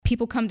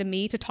people come to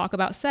me to talk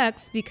about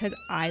sex because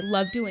I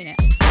love doing it.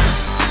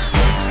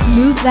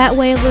 Move that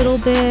way a little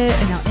bit,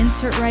 and I'll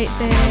insert right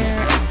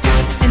there.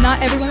 And not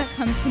everyone that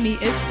comes to me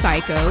is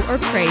psycho or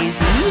crazy.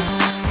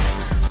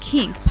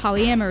 Kink,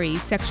 polyamory,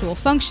 sexual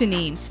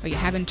functioning. Are you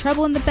having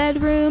trouble in the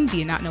bedroom? Do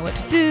you not know what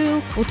to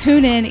do? Well,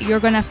 tune in. You're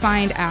going to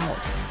find out.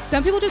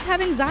 Some people just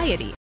have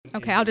anxiety.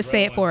 Okay, I'll just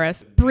say it for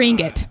us. Bring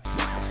it.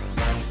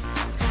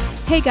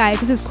 Hey guys,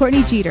 this is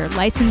Courtney Jeter,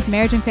 licensed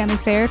marriage and family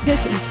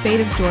therapist in the state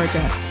of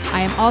Georgia. I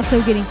am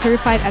also getting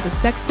certified as a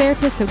sex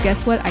therapist, so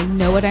guess what? I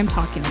know what I'm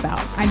talking about.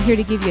 I'm here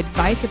to give you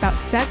advice about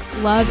sex,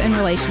 love, and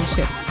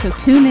relationships. So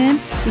tune in.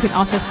 You can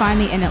also find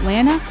me in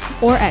Atlanta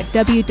or at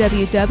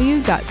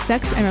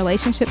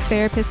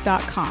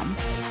www.sexandrelationshiptherapist.com.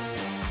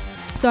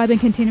 So I've been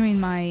continuing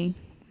my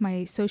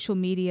social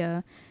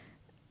media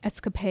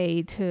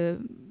escapade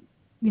to,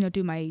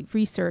 do my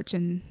research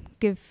and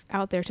give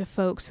out there to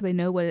folks so they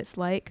know what it's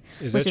like.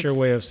 Is that your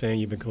way of saying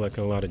you've been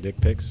collecting a lot of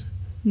dick pics?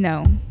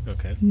 No.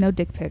 Okay. No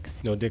dick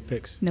pics. No dick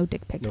pics? No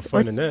dick pics. No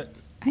fun in that.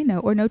 I know.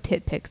 Or no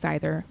tit pics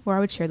either. Or I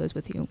would share those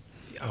with you.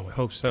 I would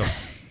hope so.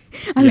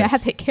 I mean, I have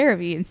to take care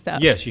of you and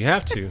stuff. Yes, you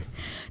have to.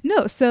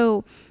 No,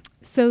 so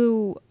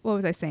what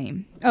was I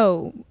saying?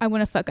 Oh, I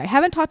want to fuck. I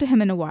haven't talked to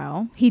him in a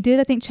while. He did,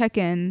 I think, check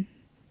in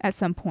at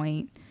some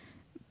point.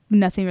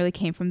 Nothing really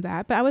came from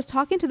that. But I was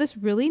talking to this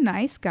really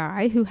nice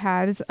guy who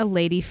has a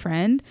lady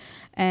friend,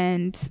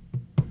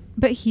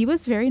 but he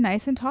was very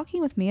nice in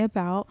talking with me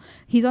about,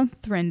 he's on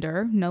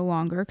Thrinder no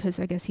longer because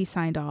I guess he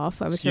signed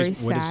off. I was very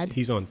sad.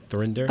 He's on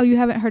Thrinder? Oh, you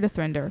haven't heard of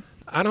Thrinder?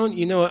 I don't,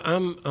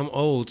 I'm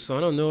old, so I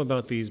don't know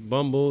about these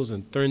Bumbles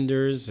and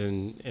Thrinders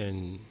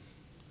and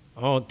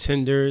all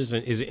Tinders.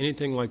 And is it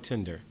anything like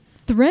Tinder?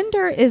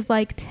 Thrinder is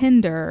like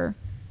Tinder.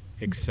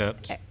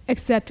 Except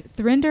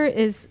Thrinder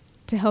is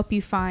to help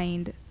you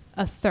find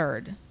a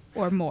third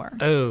or more.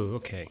 Oh,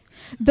 okay.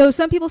 Though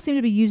some people seem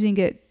to be using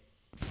it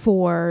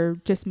for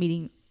just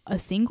meeting a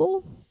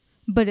single,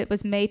 but it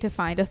was made to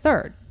find a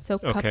third. So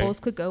couples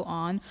could go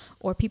on,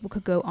 or people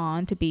could go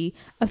on to be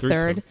a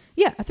third.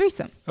 Yeah, a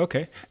threesome.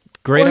 Okay.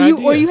 Great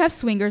idea. Or you have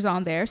swingers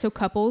on there, so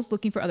couples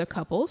looking for other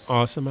couples.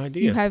 Awesome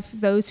idea. You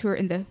have those who are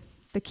in the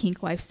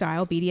kink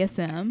lifestyle,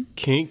 BDSM.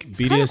 Kink,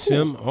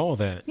 BDSM, cool. All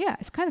that. Yeah,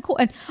 it's kind of cool.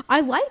 And I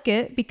like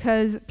it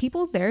because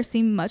people there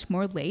seem much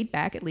more laid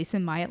back, at least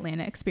in my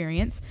Atlanta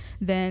experience,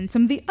 than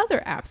some of the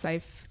other apps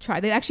I've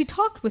tried. They actually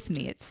talked with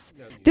me.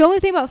 The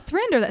only thing about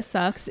Thrinder that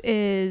sucks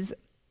is,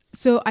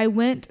 so I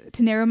went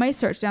to narrow my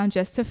search down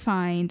just to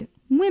find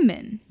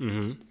women.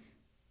 Mm-hmm.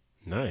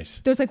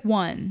 Nice. There's like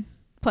one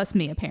plus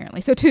me,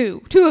 apparently. So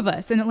two of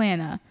us in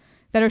Atlanta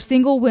that are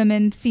single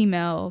women,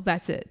 female,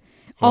 that's it.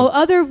 All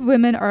other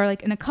women are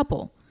like in a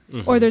couple,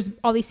 or there's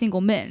all these single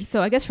men.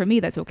 So I guess for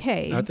me, that's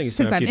okay. I think it's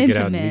time for you to get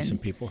out and meet some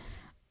people.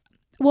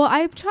 Well,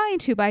 I'm trying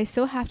to, but I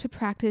still have to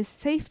practice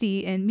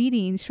safety and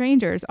meeting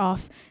strangers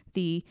off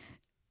the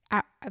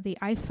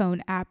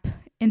iPhone app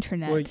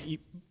internet. Well, you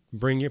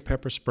bring your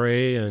pepper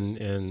spray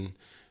and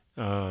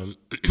what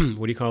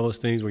do you call those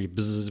things where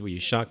you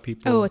shock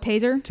people? Oh, a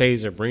taser?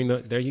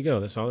 Taser. There you go.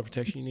 That's all the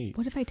protection you need.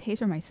 What if I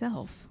taser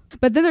myself?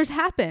 But then there's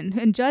Happen,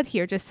 and Judd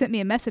here just sent me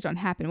a message on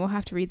Happen. We'll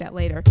have to read that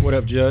later. What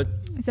up, Judd?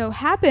 So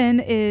Happen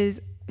is,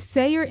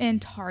 say you're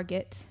in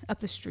Target up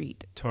the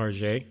street.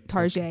 Target.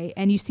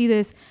 And you see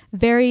this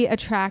very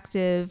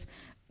attractive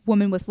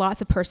woman with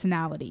lots of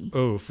personality.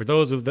 Oh, for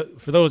those out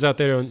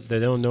there that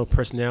don't know,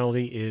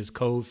 personality is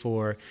code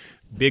for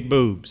big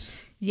boobs.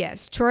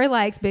 Yes, Troy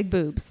likes big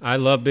boobs. I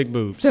love big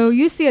boobs. So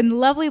you see a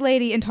lovely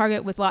lady in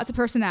Target with lots of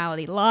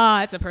personality. And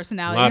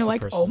you're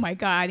like, oh my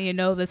God, I need to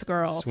know this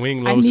girl.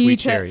 Swing low, sweet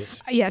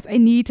chariots. Yes, I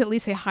need to at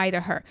least say hi to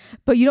her.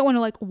 But you don't want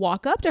to like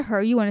walk up to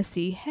her. You want to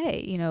see,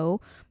 hey,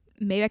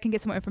 maybe I can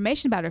get some more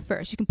information about her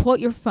first. You can pull out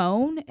your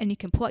phone and you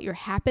can pull out your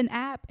Happen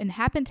app. And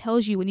Happen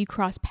tells you when you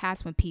cross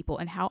paths with people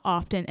and how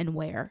often and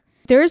where.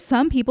 There's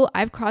some people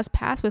I've crossed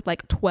paths with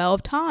like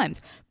 12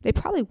 times. They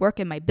probably work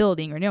in my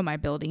building or near my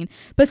building,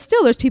 but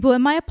still there's people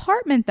in my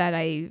apartment that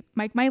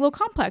my little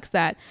complex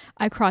that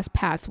I cross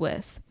paths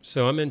with.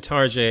 So I'm in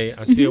Target.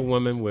 I see a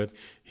woman with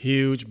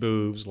huge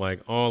boobs, like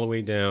all the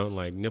way down,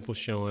 like nipples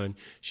showing.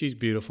 She's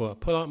beautiful. I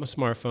pull out my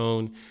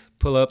smartphone,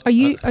 pull up. Are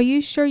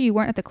you sure you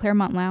weren't at the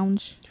Claremont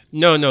Lounge?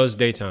 No, it's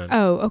daytime.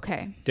 Oh,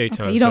 okay.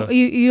 Daytime. Okay.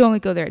 You only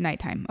go there at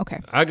nighttime. Okay.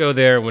 I go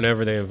there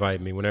whenever they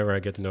invite me, whenever I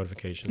get the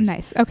notifications.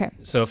 Nice. Okay.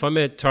 So if I'm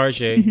at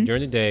Target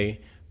during the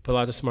day, pull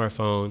out the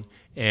smartphone,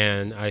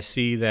 and I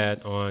see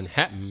that on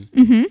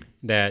Happen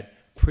that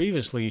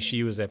previously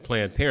she was at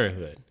Planned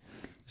Parenthood.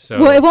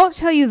 So, well, it won't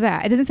tell you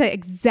that. It doesn't say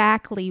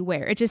exactly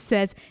where. It just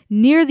says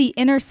near the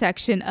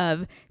intersection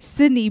of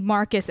Sydney,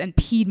 Marcus, and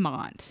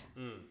Piedmont.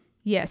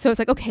 Yeah, so it's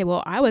like, okay,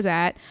 well, I was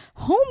at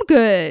Home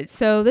Goods.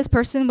 So this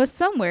person was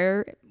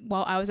somewhere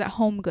while I was at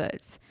Home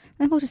Goods.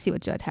 And we'll just see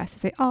what Judd has to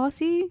say. Oh,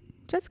 see,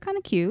 Judd's kind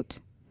of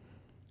cute.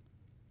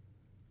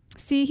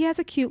 See, he has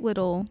a cute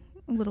little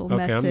message.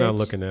 Okay, I'm not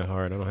looking that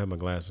hard. I don't have my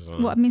glasses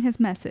on. Well, I mean, his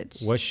message.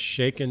 What's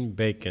shaking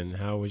bacon?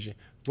 How was you?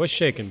 What's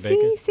shaking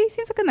bacon? See,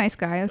 seems like a nice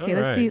guy. Okay,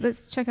 All let's right. see.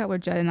 Let's check out where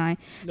Judd and I.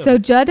 No, so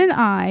Judd and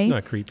I. It's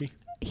not creepy.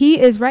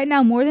 He is right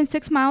now more than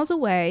 6 miles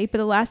away, but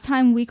the last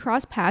time we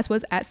crossed paths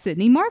was at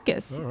Sydney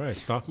Marcus. All right.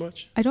 Stock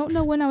much? I don't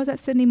know when I was at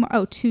Sydney.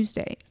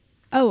 Tuesday.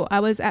 Oh, I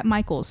was at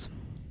Michael's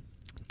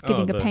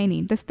getting a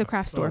painting. This is the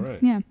craft store. Right.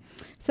 Yeah.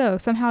 So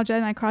somehow Judd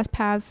and I crossed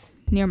paths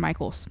near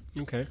Michael's.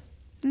 Okay.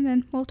 And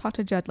then we'll talk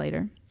to Judd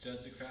later.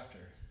 Judd's a crafter.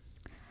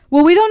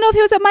 Well, we don't know if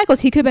he was at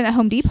Michael's. He could have been at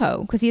Home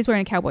Depot because he is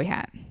wearing a cowboy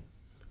hat.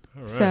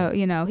 All right. So,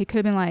 he could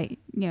have been like,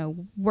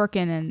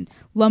 working and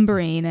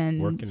lumbering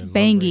and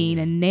banging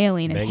and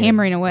nailing and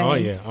hammering away. Oh,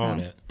 yeah. All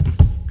that.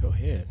 Go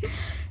ahead.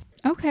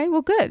 Okay.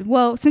 Well, good.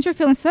 Well, since you're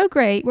feeling so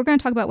great, we're going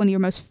to talk about one of your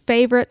most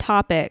favorite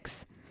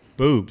topics.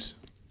 Boobs.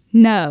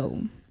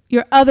 No.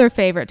 Your other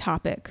favorite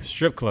topic.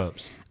 Strip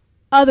clubs.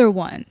 Other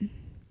one.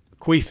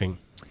 Queefing.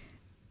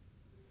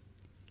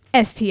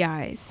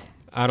 STIs.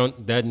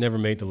 That never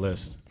made the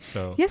list.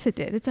 So yes, it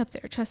did. It's up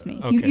there. Trust me.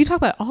 Okay. You talk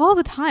about it all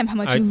the time, how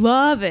much you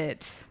love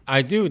it.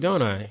 I do,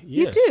 don't I?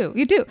 Yes.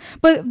 You do.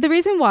 But the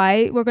reason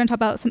why we're going to talk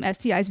about some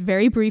STIs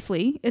very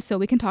briefly is so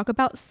we can talk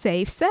about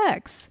safe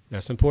sex.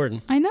 That's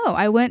important. I know.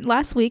 I went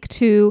last week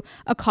to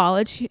a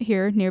college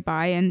here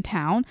nearby in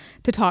town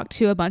to talk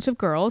to a bunch of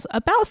girls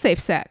about safe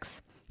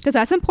sex. Because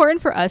that's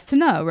important for us to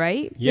know,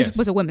 right? Yes. It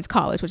was a women's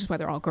college, which is why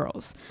they're all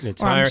girls.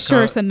 Or I'm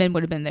sure some men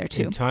would have been there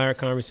too. Entire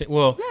conversation.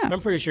 Well, yeah.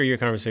 I'm pretty sure your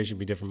conversation would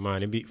be different from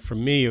mine. For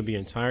me, it would be an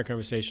entire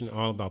conversation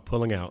all about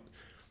pulling out.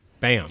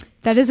 Bam.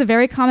 That is a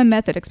very common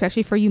method,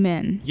 especially for you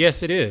men.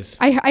 Yes, it is.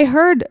 I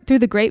heard through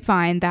the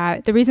grapevine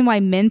that the reason why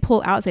men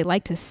pull out is they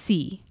like to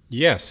see.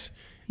 Yes.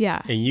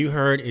 Yeah. And you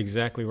heard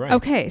exactly right.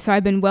 Okay, so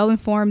I've been well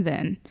informed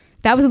then.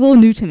 That was a little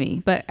new to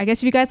me, but I guess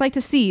if you guys like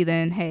to see,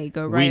 then hey,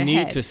 go right ahead. We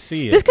need to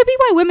see it. This could be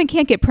why women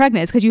can't get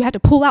pregnant, because you have to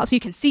pull out so you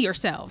can see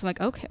yourselves. I'm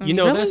like, okay.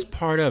 Really? That's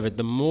part of it.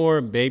 The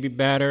more baby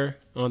batter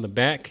on the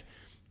back,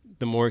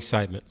 the more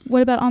excitement.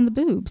 What about on the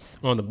boobs?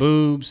 On the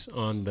boobs,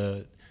 on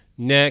the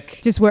neck.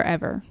 Just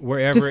wherever.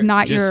 Just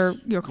not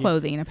your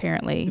clothing,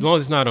 apparently. As long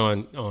as it's not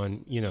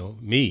on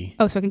me.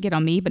 Oh, so it can get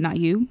on me, but not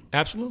you?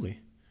 Absolutely.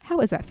 How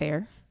is that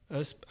fair?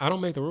 I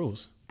don't make the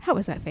rules. How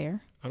is that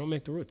fair? I don't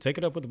make the rules. Take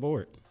it up with the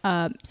board.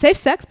 Safe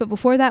sex, but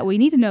before that, we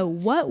need to know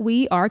what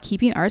we are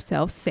keeping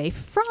ourselves safe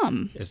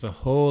from. There's a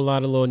whole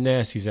lot of little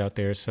nasties out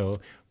there, so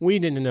we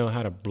need to know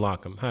how to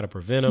block them, how to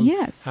prevent them,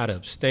 how to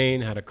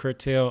abstain, how to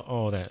curtail,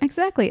 all that.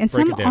 Exactly, and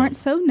some aren't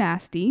so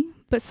nasty,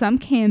 but some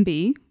can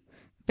be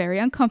very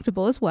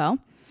uncomfortable as well.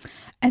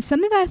 And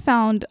something that I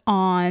found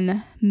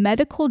on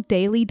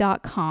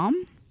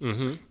medicaldaily.com,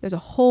 there's a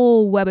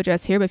whole web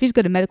address here, but if you just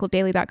go to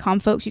medicaldaily.com,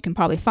 folks, you can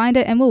probably find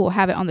it, and we will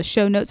have it on the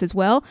show notes as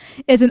well,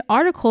 is an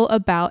article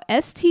about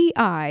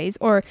STIs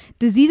or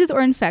diseases or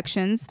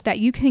infections that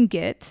you can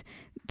get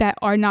that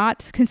are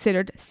not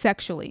considered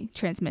sexually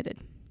transmitted.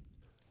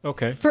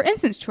 Okay. For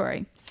instance,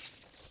 Troy,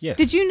 yes.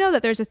 Did you know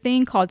that there's a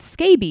thing called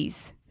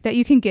scabies that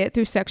you can get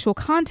through sexual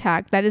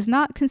contact that is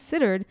not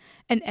considered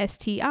an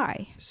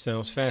STI?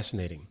 Sounds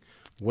fascinating.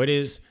 What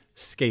is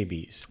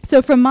scabies?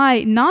 So from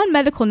my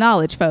non-medical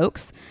knowledge,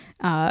 folks,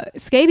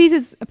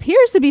 scabies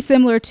appears to be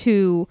similar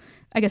to,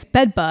 I guess,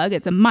 bed bug.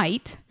 It's a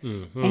mite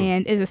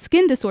and is a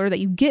skin disorder that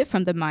you get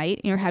from the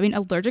mite, and you're having an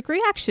allergic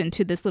reaction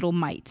to this little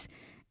mite.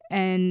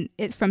 And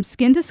it's from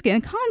skin to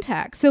skin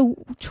contact.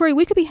 So, Troy,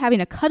 we could be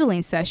having a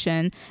cuddling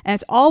session, and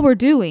it's all we're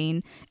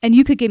doing, and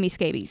you could give me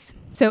scabies.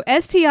 So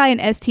STI and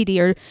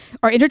STD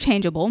are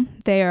interchangeable.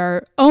 They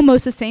are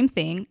almost the same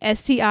thing.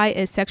 STI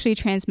is sexually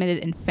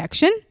transmitted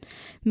infection,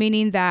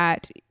 meaning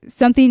that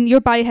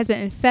your body has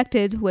been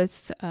infected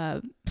with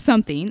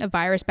something, a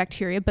virus,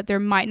 bacteria, but there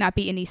might not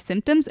be any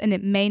symptoms, and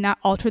it may not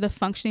alter the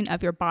functioning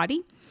of your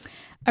body.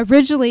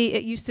 Originally,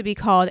 it used to be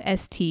called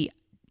STD,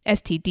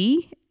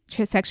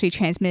 sexually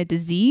transmitted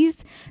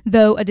disease,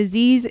 though a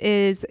disease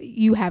is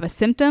you have a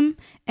symptom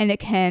and it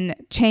can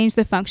change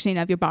the functioning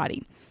of your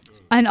body.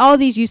 And all of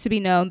these used to be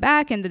known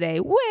back in the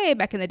day, way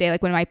back in the day,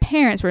 like when my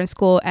parents were in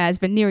school, as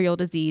venereal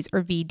disease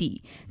or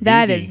VD.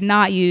 That is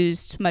not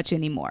used much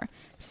anymore.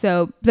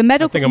 So the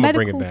medical... I think I'm going to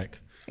bring it back.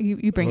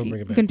 You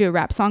going to do a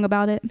rap song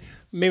about it?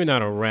 Maybe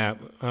not a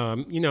rap.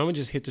 I'm going to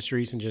just hit the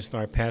streets and just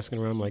start passing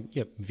around like,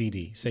 yep,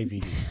 VD, say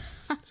VD.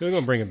 So we're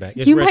going to bring it back.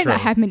 It's retro. Might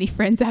not have many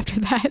friends after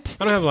that.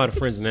 I don't have a lot of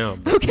friends now.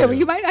 But, okay, well,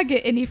 you might not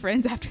get any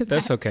friends after that.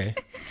 That's okay.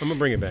 I'm going to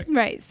bring it back.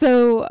 Right.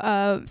 So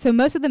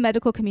most of the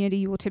medical community,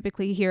 you will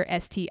typically hear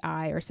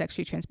STI or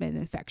sexually transmitted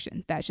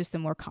infection. That's just a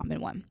more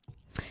common one.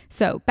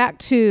 So back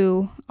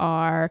to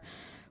our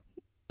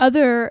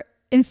other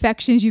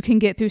infections you can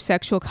get through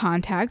sexual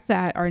contact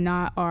that are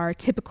not our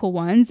typical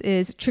ones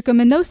is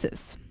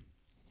trichomoniasis.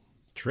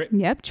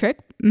 Yep, It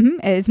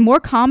is more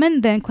common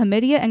than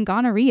chlamydia and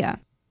gonorrhea.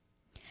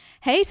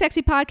 Hey,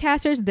 sexy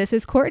podcasters, this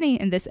is Courtney,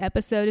 and this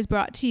episode is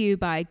brought to you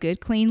by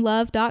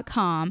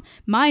goodcleanlove.com,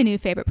 my new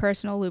favorite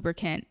personal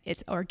lubricant.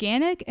 It's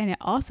organic, and it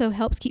also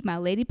helps keep my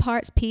lady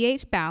parts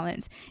pH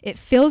balanced. It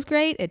feels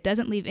great, it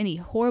doesn't leave any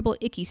horrible,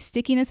 icky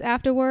stickiness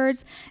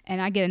afterwards,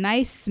 and I get a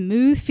nice,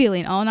 smooth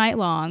feeling all night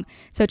long.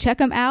 So check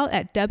them out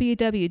at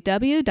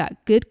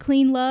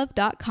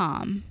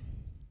www.goodcleanlove.com.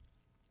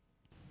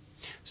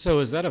 So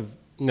is that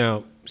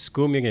now,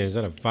 school me again. Is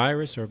that a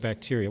virus or a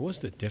bacteria? What's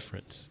the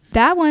difference?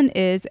 That one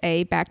is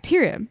a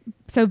bacteria.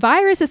 So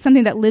virus is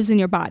something that lives in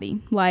your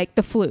body, like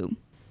the flu.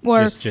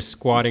 Or just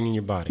squatting in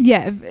your body.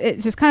 Yeah,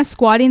 it's just kind of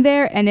squatting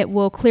there, and it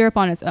will clear up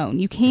on its own.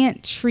 You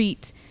can't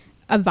treat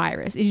a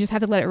virus. You just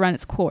have to let it run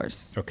its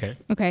course. Okay.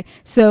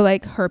 So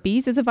like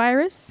herpes is a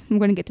virus. I'm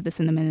going to get to this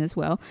in a minute as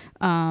well.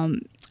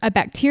 A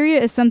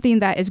bacteria is something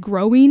that is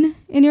growing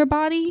in your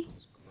body.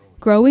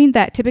 Growing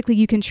that typically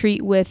you can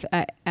treat with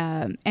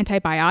an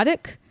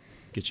antibiotic.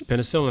 Get your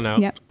penicillin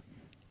out. Yep.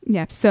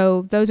 Yeah.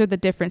 So those are the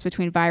difference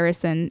between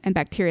virus and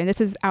bacteria. And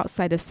this is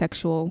outside of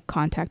sexual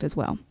contact as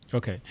well.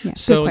 Okay. Yeah,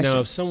 so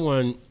now if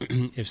someone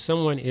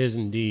is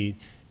indeed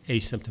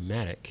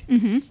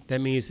asymptomatic,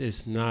 that means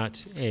it's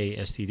not a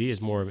STD,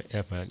 it's more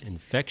of an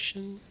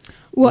infection?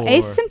 Well,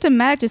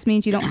 asymptomatic just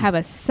means you don't have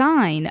a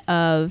sign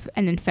of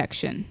an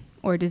infection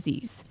or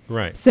disease.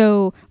 Right.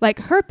 So like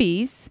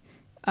herpes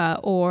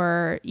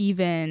or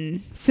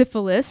even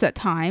syphilis at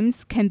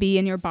times can be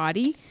in your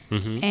body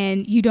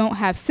and you don't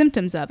have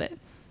symptoms of it.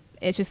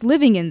 It's just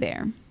living in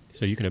there.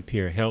 So you can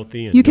appear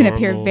healthy and you can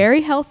appear very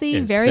healthy,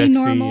 and very sexy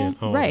normal, and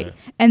all right? That.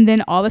 And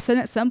then all of a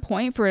sudden, at some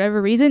point, for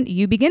whatever reason,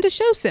 you begin to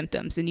show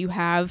symptoms and you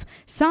have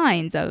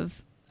signs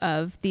of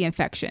the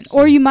infection,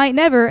 or you might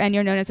never, and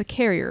you're known as a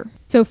carrier.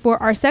 So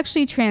for our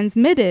sexually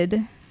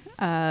transmitted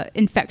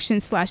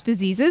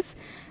infections/diseases,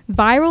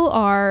 viral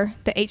are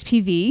the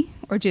HPV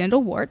or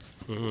genital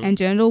warts, and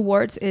genital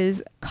warts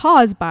is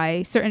caused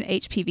by certain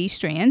HPV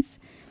strands.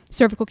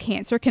 Cervical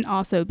cancer can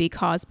also be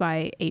caused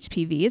by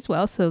HPV as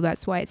well. So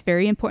that's why it's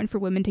very important for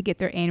women to get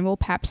their annual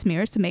pap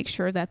smears to make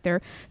sure that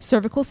their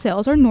cervical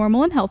cells are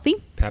normal and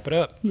healthy. Pap it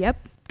up.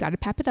 Yep. Got to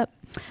pap it up.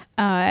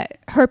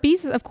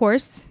 Herpes, of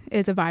course,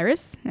 is a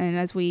virus. And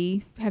as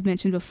we have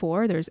mentioned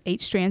before, there's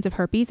 8 strands of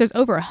herpes. There's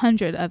over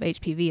 100 of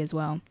HPV as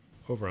well.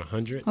 Over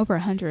 100? Over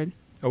 100.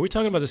 Are we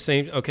talking about the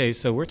same? Okay,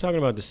 so we're talking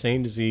about the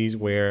same disease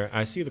where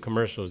I see the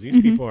commercials.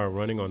 These people are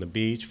running on the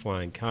beach,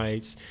 flying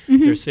kites.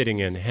 They're sitting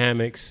in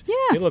hammocks. Yeah.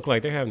 They look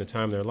like they're having the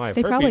time of their life.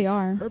 They probably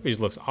are. Herpes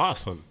looks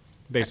awesome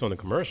based on the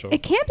commercial.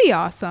 It can be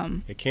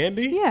awesome. It can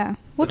be? Yeah.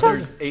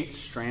 There's 8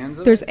 strands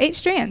of There's it? 8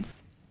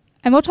 strands.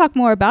 And we'll talk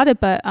more about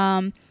it, but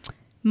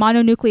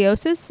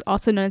mononucleosis,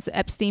 also known as the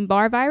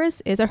Epstein-Barr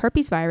virus, is a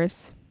herpes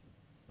virus.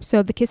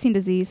 So the kissing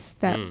disease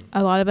that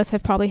a lot of us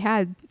have probably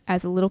had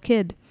as a little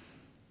kid.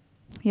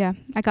 Yeah,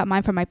 I got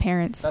mine from my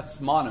parents.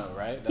 That's mono,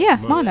 right?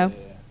 That's mono.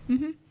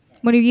 Yeah.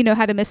 When you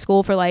had to miss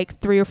school for like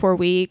 3 or 4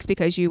 weeks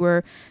because you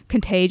were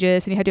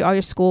contagious and you had to do all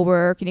your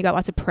schoolwork and you got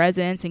lots of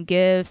presents and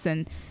gifts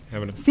and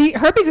see,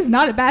 herpes is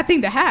not a bad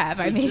thing to have.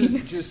 So I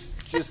mean, just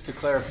to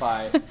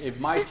clarify, if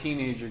my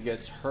teenager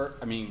gets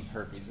herpes.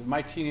 If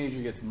my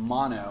teenager gets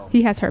mono,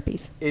 he has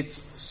herpes.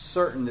 It's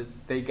certain that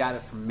they got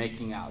it from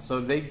making out. So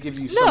if they give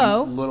you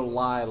some little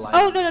lie like,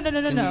 no. Can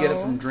you get it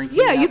from drinking?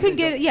 Yeah, you can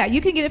get it. Yeah,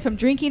 you can get it from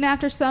drinking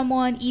after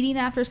someone, eating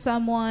after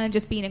someone,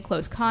 just being in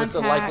close contact.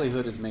 But the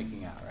likelihood is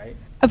making out, right?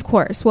 Of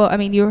course. Well, I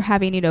mean, you're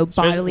having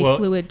bodily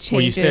fluid changes.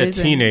 Well, you said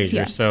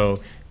teenager, so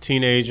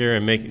teenager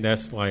and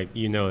that's like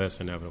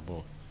that's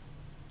inevitable.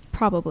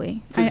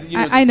 Probably.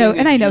 I know,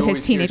 and I know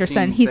his teenager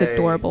son. He's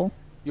adorable.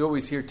 You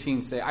always hear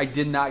teens say, "I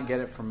did not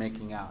get it from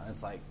making out."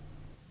 It's like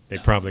they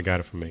probably got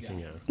it from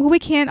making out. Well, we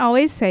can't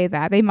always say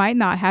that. They might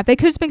not have. They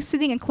could have been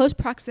sitting in close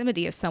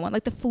proximity of someone,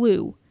 like the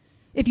flu.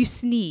 If you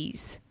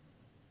sneeze,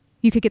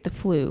 you could get the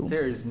flu.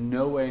 There is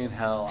no way in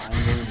hell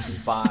I'm going to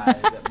buy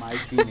that my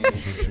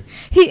teenager.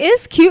 He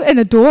is cute and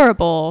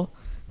adorable.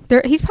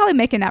 He's probably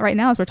making out right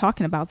now as we're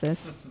talking about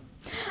this.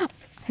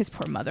 His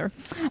poor mother.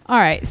 All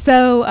right.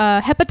 So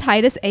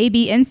hepatitis A,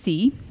 B, and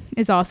C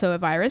is also a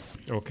virus.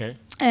 Okay.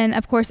 And,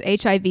 of course,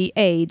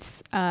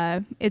 HIV/AIDS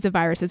is a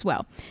virus as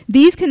well.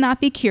 These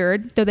cannot be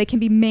cured, though they can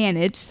be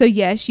managed. So,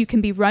 yes, you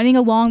can be running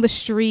along the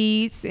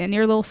streets in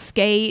your little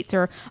skates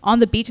or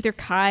on the beach with your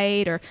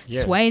kite or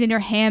swaying in your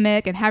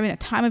hammock and having a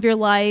time of your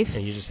life.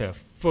 And you just have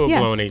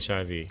full-blown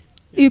HIV.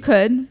 You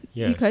could.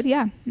 Yes. You could,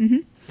 yeah.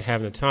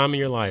 Having the time of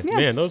your life. Yeah.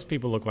 Man, those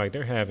people look like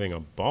they're having a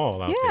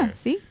ball out there. Yeah,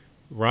 see?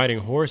 Riding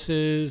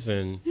horses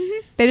and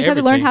They just have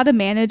to learn how to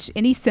manage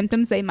any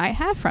symptoms they might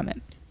have from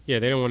it. Yeah,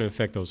 they don't want to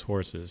infect those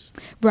horses.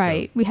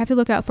 Right. So. We have to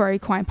look out for our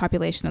equine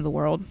population of the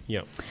world.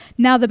 Yep.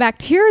 Now, the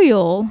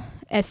bacterial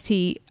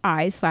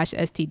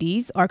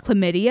STIs/STDs are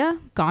chlamydia,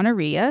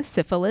 gonorrhea,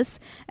 syphilis,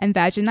 and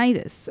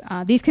vaginitis.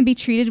 These can be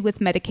treated with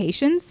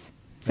medications.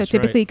 So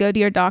typically you go to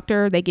your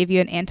doctor, they give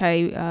you an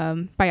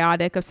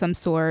antibiotic of some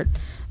sort.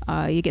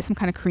 You get some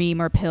kind of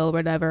cream or pill or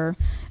whatever.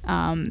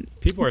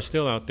 People are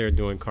still out there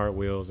doing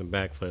cartwheels and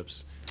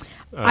backflips.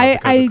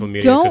 I don't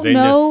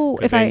know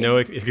if they know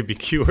it could be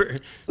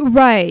cured.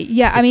 Right.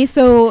 Yeah. I mean,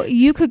 so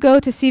you could go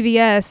to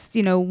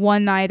CVS,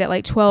 one night at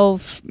like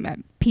 12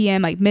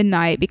 p.m., like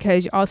midnight,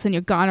 because all of a sudden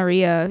your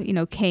gonorrhea,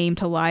 came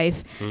to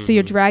life. So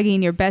you're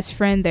dragging your best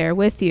friend there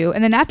with you.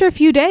 And then after a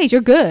few days,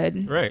 you're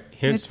good. Right.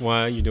 Hence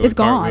why you're doing it's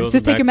gone. cartwheels.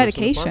 Just take your in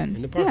medication.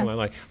 In the parking lot.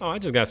 Like, I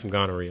just got some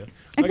gonorrhea.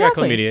 Exactly.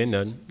 I got chlamydia. Ain't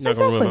nothing. Not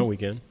going to ruin my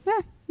weekend. Yeah.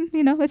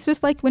 It's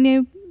just like when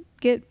you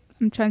get,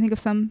 I'm trying to think of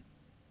some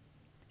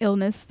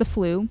illness, the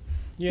flu.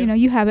 Yeah. You know,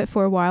 you have it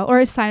for a while. Or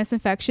a sinus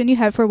infection, you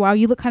have it for a while.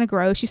 You look kind of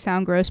gross, you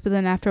sound gross, but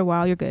then after a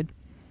while, you're good.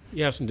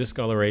 You have some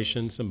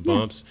discoloration, some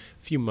bumps,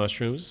 a few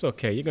mushrooms. It's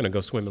okay. You're going to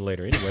go swimming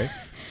later anyway.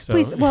 So.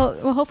 Please, well,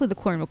 hopefully the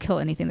chlorine will kill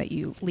anything that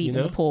you leave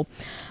in the pool.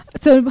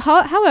 So,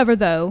 however,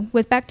 though,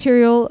 with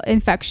bacterial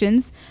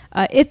infections,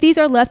 if these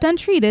are left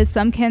untreated,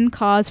 some can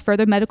cause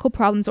further medical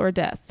problems or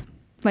death.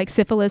 Like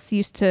syphilis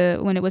used to,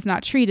 when it was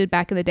not treated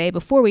back in the day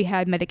before we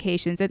had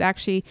medications, it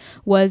actually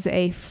was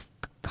a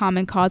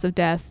common cause of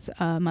death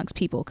amongst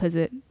people because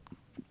it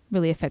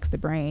really affects the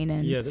brain.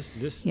 And you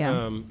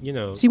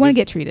know, so you want to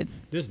get treated.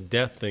 This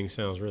death thing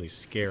sounds really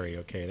scary.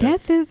 Okay,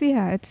 death is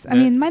I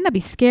mean, it might not be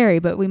scary,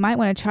 but we might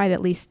want to try to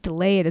at least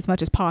delay it as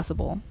much as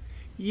possible.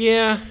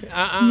 Yeah,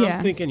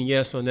 I'm thinking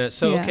yes on that.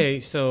 So okay,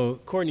 so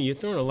Courtney, you're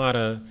throwing a lot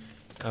of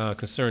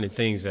concerning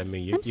things at me.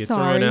 You're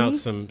throwing out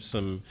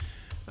some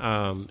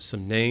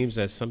names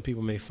that some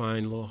people may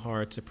find a little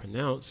hard to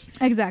pronounce.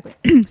 Exactly.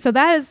 So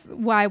that is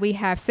why we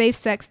have safe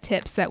sex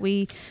tips that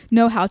we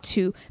know how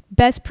to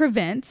best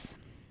prevent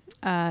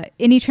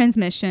any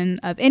transmission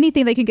of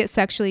anything that can get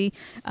sexually,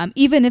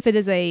 even if it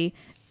is a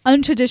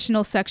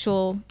untraditional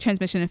sexual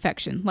transmission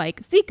infection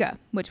like Zika,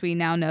 which we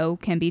now know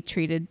can be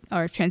treated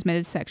or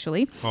transmitted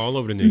sexually. All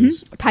over the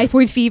news. Mm-hmm.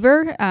 Typhoid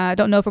fever.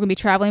 Don't know if we're going to be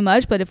traveling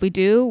much, but if we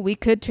do, we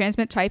could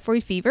transmit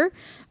typhoid fever.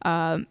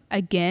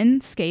 Again,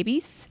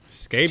 scabies.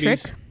 Trick.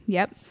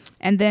 Yep.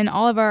 And then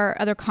all of our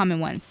other common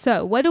ones.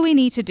 So what do we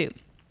need to do?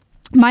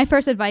 My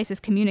first advice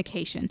is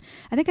communication.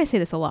 I think I say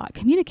this a lot.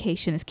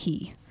 Communication is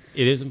key.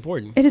 It is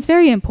important. It is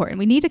very important.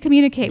 We need to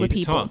communicate with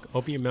people. Talk.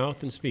 Open your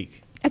mouth and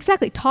speak.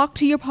 Exactly. Talk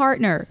to your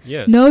partner.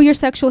 Yes. Know your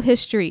sexual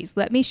histories.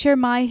 Let me share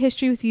my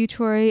history with you,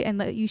 Troy, and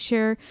let you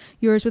share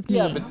yours with me.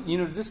 Yeah, but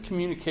this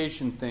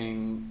communication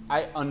thing,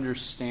 I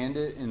understand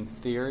it in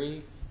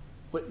theory,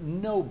 but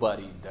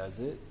nobody does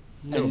it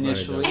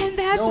initially. And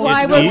that's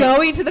why we're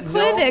going to the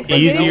clinics.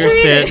 Easier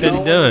said than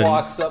done. No one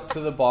walks up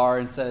to the bar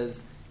and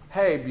says,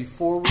 "Hey,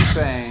 before we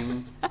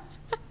bang."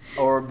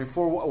 Or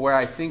before, where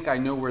I think I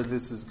know where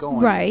this is going,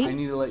 right. I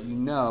need to let you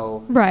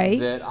know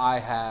that I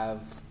have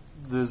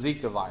the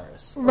Zika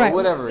virus, or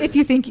whatever it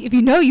is. If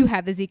you know you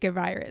have the Zika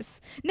virus.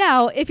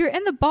 Now, if you're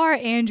in the bar,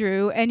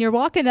 Andrew, and you're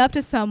walking up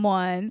to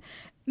someone,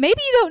 maybe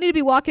you don't need to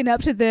be walking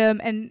up to them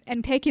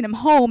and taking them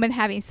home and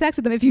having sex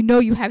with them if you know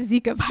you have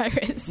Zika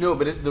virus. No,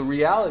 but the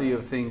reality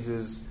of things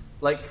is,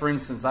 like, for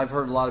instance, I've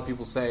heard a lot of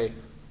people say,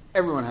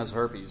 everyone has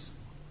herpes.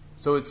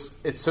 So it's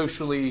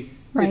socially...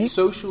 Right. It's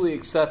socially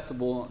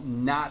acceptable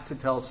not to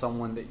tell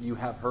someone that you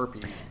have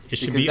herpes. It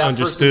should be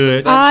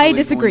understood. I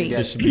disagree.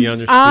 It should be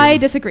understood. I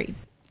disagree.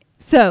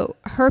 So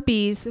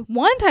herpes,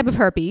 one type of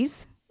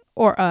herpes,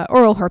 or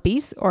oral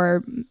herpes,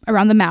 or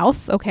around the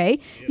mouth, okay,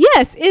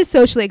 yes, is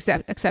socially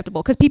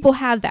acceptable because people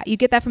have that. You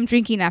get that from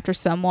drinking after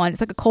someone.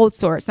 It's like a cold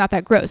sore. It's not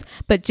that gross.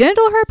 But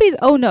genital herpes,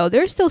 oh no,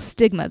 there's still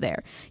stigma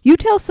there. You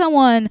tell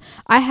someone,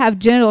 I have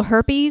genital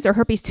herpes or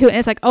herpes too, and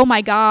it's like, oh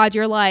my God,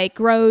 you're like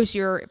gross,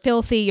 you're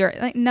filthy. You're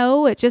like,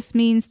 no, it just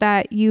means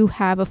that you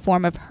have a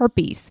form of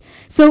herpes.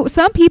 So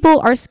some people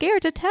are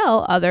scared to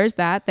tell others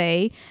that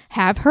they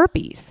have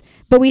herpes.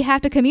 But we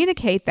have to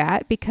communicate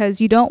that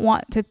because you don't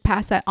want to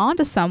pass that on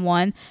to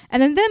someone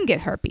and then them get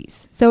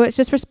herpes. So it's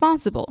just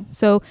responsible.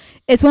 So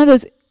it's one of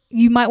those,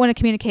 you might want to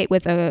communicate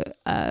with a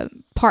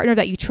partner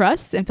that you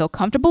trust and feel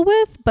comfortable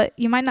with, but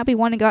you might not be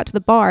wanting to go out to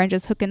the bar and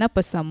just hooking up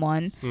with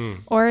someone.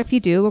 Or if you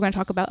do, we're going to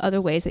talk about other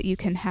ways that you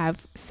can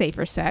have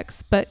safer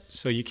sex. But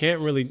so you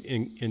can't really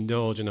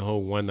indulge in the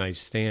whole one night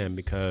stand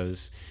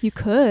because you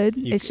could.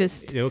 It's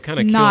just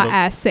not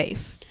as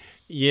safe.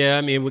 Yeah,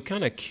 I mean, it would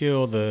kind of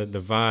kill the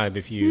vibe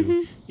if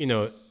you,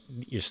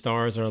 your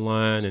stars are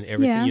aligned and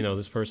everything,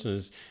 this person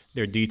is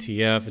their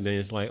DTF, and then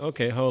it's like,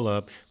 okay, hold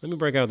up. Let me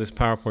break out this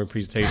PowerPoint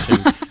presentation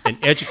and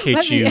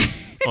educate you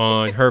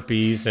on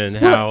herpes and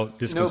how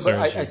this concerns you. No,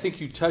 but I think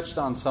you touched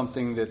on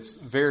something that's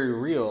very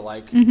real.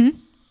 Like,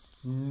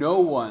 no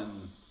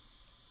one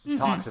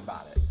talks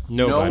about it.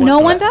 No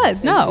one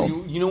does.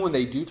 No. You know when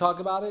they do talk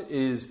about it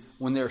is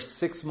when they're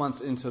 6 months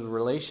into the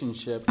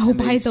relationship. Oh, and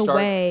by the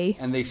way.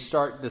 And they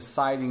start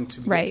deciding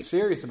to get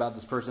serious about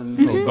this person.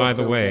 And they by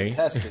the way.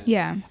 Tested.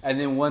 Yeah. And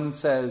then one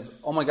says,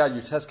 oh my God,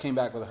 your test came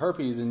back with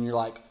herpes. And you're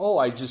like, oh,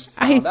 I just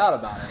found out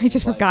about it. I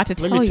just forgot to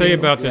tell you. Let me tell you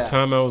about the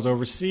time I was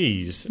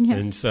overseas. Yeah.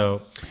 And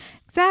so.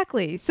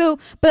 Exactly. So,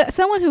 but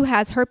someone who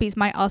has herpes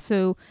might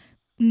also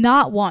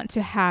not want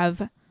to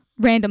have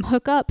random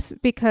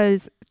hookups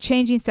because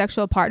changing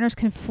sexual partners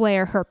can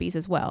flare herpes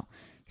as well.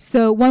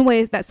 So one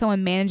way that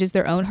someone manages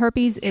their own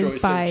herpes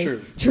is by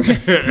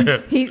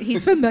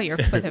he's familiar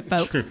with it,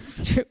 folks.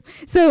 True.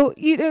 So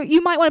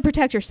you might want to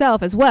protect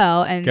yourself as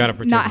well and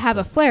not have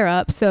a flare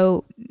up.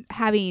 So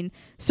having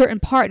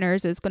certain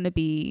partners is going to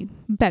be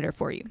better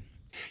for you.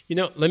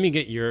 Let me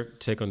get your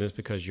take on this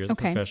because you're the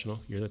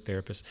professional, you're the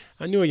therapist.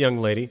 I knew a young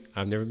lady.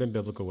 I've never been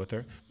biblical with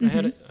her.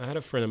 But I had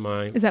a friend of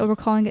mine. Is that what we're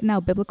calling it now?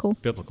 Biblical?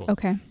 Biblical.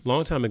 Okay.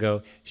 Long time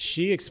ago,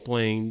 she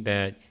explained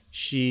that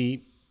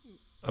she,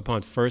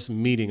 upon first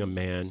meeting a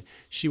man,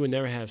 she would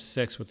never have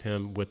sex with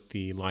him with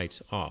the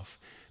lights off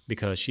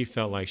because she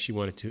felt like she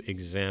wanted to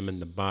examine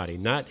the body,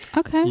 not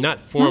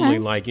formally,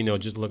 like,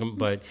 just looking,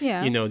 but,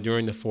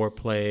 during the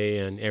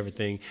foreplay and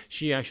everything,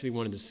 she actually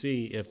wanted to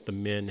see if the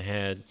men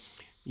had,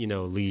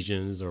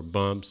 lesions or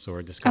bumps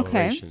or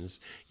discolorations.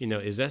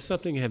 Is that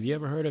something, have you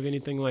ever heard of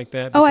anything like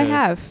that? I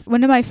have.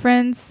 One of my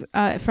friends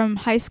from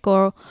high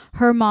school,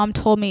 her mom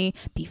told me,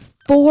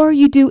 before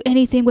you do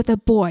anything with a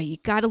boy, you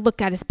got to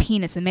look at his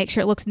penis and make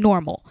sure it looks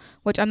normal,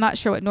 which I'm not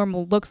sure what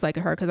normal looks like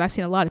to her, because I've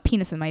seen a lot of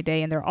penis in my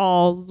day and they're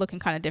all looking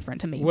kind of different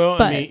to me. Well,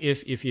 but, I mean,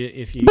 if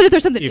you but if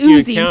there's something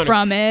oozing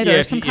from it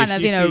or some kind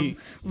of,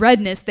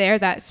 redness there,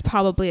 that's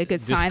probably a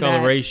good sign.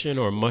 Discoloration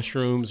or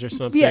mushrooms or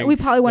something. Yeah, we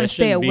probably want to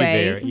stay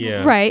away.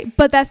 Yeah. Right.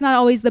 But that's not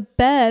always the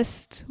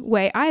best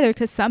way either,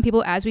 because some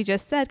people, as we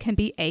just said, can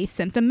be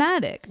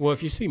asymptomatic. Well,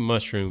 if you see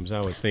mushrooms, I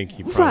would think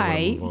you probably want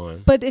to move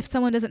on. But if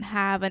someone doesn't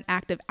have an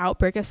active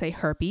outbreak of, say,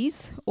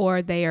 herpes,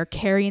 or they are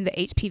carrying the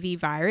HPV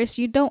virus,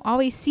 you don't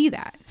always see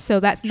that. So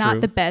that's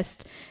not the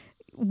best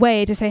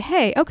way to say,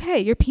 hey, okay,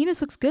 your penis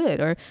looks good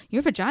or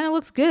your vagina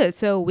looks good,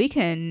 so we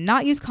can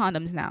not use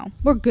condoms now.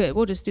 We're good.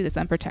 We'll just do this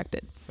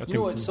unprotected. You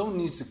know what? Someone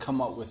needs to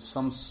come up with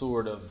some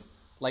sort of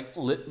like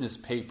litmus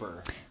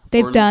paper.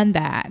 They've done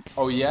that.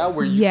 Oh, yeah?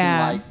 Where you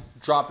can like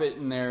drop it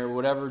in their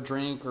whatever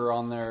drink or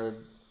on their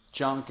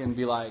junk and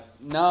be like,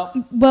 no.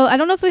 Well, I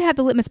don't know if we have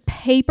the litmus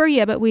paper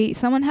yet, but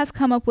someone has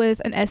come up with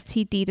an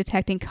STD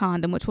detecting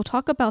condom, which we'll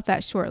talk about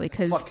that shortly,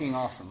 because fucking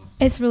awesome.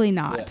 It's really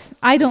not. Yeah.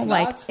 I don't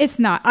it's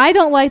not. I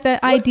don't like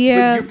that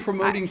idea. But you're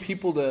promoting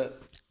people to.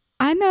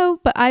 I know,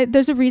 but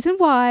there's a reason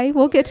why.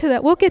 We'll get to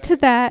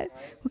that.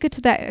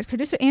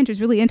 Producer Andrew's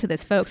really into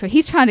this, folks, so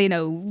he's trying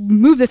to,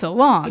 move this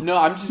along. No,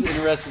 I'm just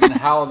interested in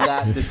how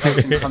that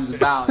detection comes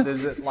about.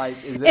 Does it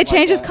it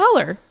changes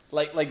color.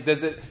 Like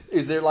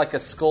is there like a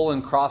skull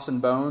and cross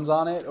and bones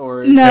on it,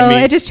 or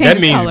it just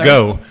changes color.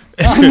 Go.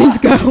 That means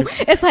go.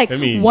 It's like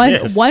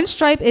one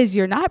stripe is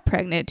you're not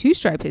pregnant, two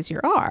stripe is you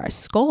are.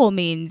 Skull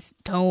means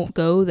don't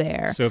go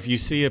there. So if you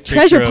see a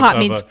treasure picture pot of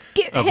means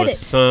a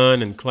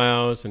sun and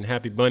clouds and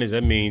happy bunnies,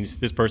 that means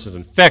this person's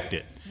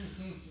infected.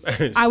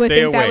 I would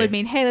think that would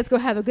mean, hey, let's go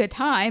have a good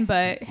time.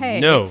 But hey,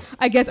 no.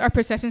 I guess our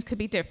perceptions could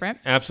be different.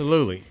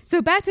 Absolutely.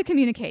 So back to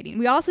communicating.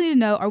 We also need to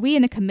know, are we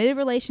in a committed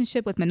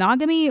relationship with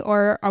monogamy,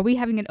 or are we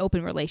having an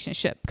open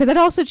relationship? Because that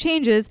also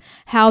changes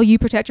how you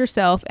protect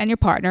yourself and your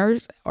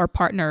partners or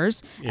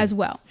partners as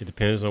well. It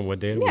depends on what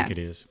day of the week it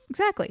is.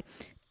 Exactly.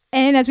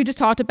 And as we just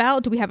talked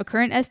about, do we have a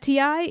current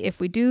STI? If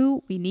we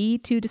do, we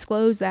need to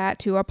disclose that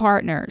to our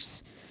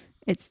partners.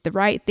 It's the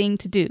right thing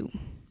to do.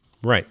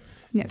 Right.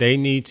 Yes. They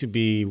need to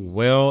be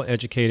well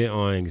educated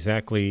on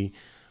exactly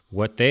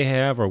what they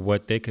have or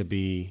what they could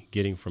be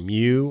getting from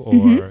you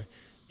or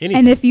anything.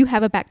 And if you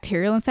have a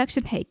bacterial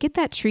infection, hey, get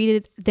that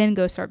treated, then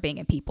go start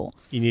banging people.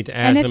 You need to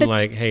ask them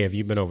like, hey, have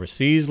you been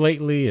overseas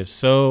lately? If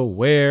so,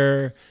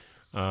 where?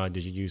 Did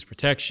you use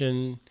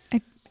protection?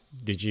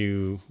 Did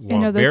you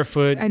walk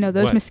barefoot? I know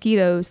those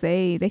mosquitoes,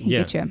 they can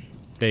get you.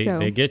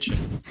 They get you.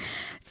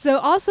 So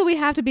also we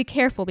have to be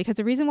careful, because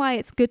the reason why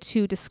it's good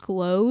to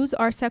disclose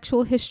our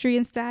sexual history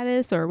and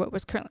status, or what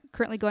was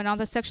currently going on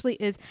with us sexually,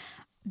 is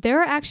there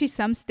are actually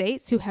some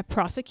states who have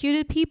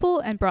prosecuted people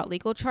and brought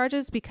legal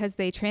charges because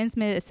they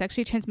transmitted a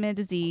sexually transmitted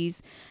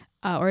disease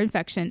or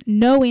infection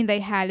knowing they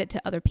had it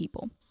to other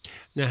people.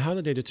 Now, how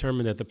did they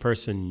determine that the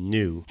person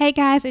knew? Hey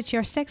guys, it's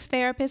your sex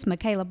therapist,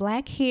 Michaela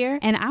Black here.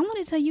 And I want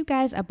to tell you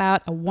guys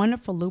about a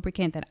wonderful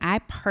lubricant that I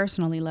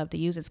personally love to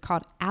use. It's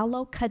called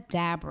Aloe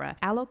Cadabra.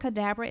 Aloe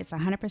Cadabra is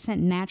 100%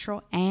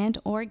 natural and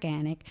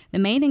organic. The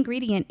main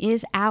ingredient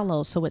is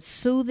aloe, so it's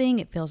soothing,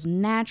 it feels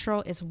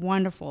natural, it's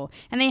wonderful.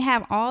 And they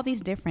have all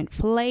these different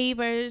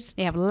flavors.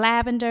 They have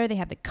lavender, they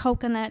have the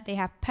coconut, they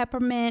have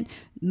peppermint,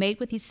 made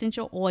with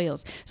essential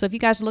oils. So if you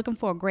guys are looking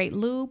for a great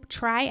lube,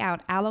 try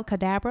out Aloe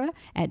Cadabra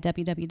at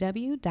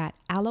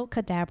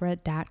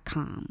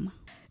www.aloecadabra.com.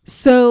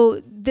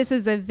 So this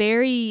is a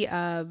very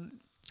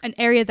an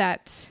area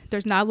that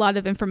there's not a lot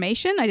of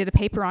information. I did a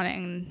paper on it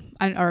in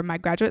my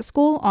graduate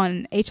school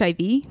on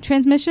HIV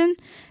transmission.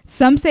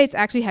 Some states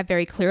actually have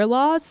very clear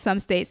laws. Some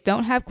states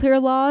don't have clear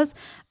laws,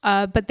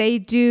 but they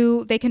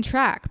can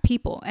track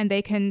people and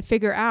they can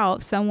figure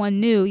out someone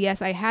knew,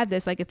 yes, I had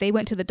this. Like if they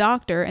went to the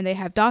doctor and they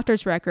have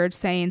doctor's records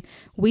saying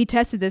we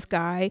tested this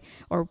guy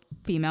or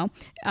female,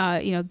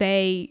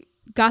 they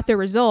got their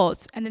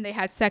results and then they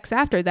had sex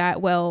after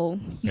that. Well,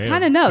 you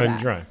kind of know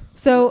that. Dry.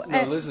 So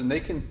listen,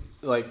 they can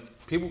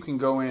people can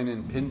go in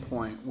and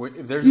pinpoint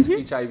if there's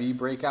an HIV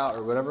breakout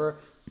or whatever,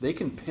 they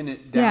can pin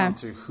it down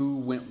to who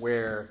went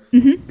where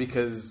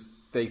because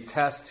they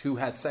test who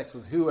had sex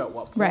with who at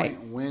what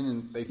point, when,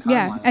 and they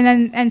timeline.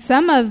 And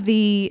some of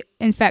the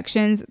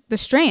infections, the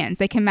strands,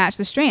 they can match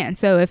the strands.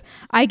 So if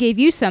I gave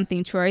you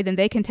something, Troy, then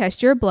they can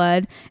test your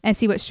blood and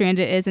see what strand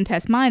it is and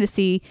test mine to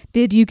see,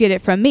 did you get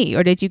it from me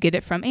or did you get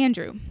it from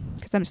Andrew?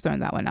 Because I'm just throwing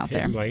that one out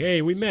there. Like,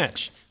 hey, we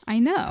match. I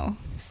know.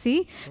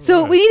 See?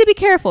 So we need to be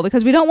careful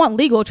because we don't want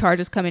legal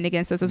charges coming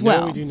against us as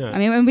well. No, we do not. I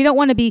mean, we don't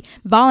want to be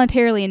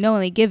voluntarily and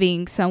knowingly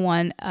giving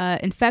someone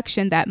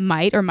infection that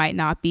might or might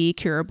not be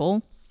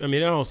curable. I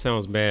mean, it all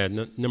sounds bad.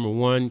 Number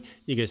one,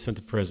 you get sent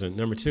to prison.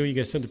 Number two, you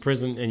get sent to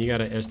prison and you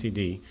got an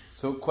STD.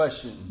 So,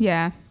 question.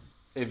 Yeah.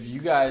 If you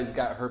guys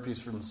got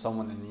herpes from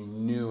someone and you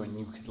knew and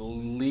you could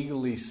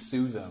legally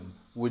sue them,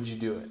 would you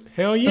do it?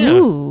 Hell yeah.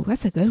 Ooh,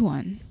 that's a good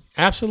one.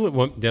 Absolutely.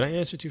 Well, did I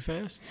answer too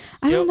fast?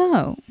 I don't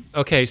know.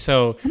 Okay,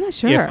 so I'm not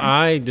sure. If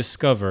I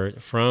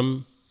discovered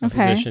from a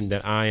physician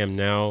that I am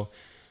now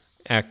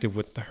active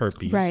with the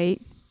herpes,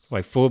 right,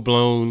 like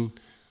full-blown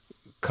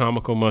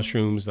comical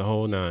mushrooms, the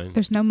whole nine.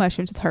 There's no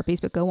mushrooms with herpes,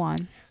 but go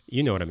on.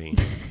 You know what I mean.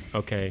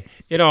 Okay.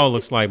 It all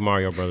looks like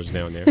Mario Brothers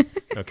down there.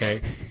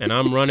 Okay. And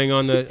I'm running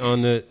on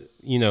the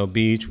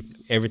beach,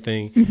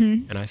 everything.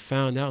 Mm-hmm. And I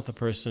found out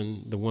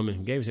the woman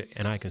who gave it,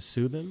 and I can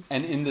sue them.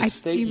 And in the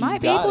state you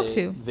might be able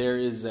to.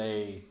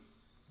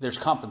 There's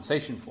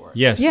compensation for it.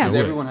 Yes. Yeah. Because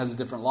everyone has a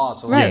different law.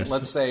 So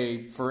let's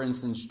say, for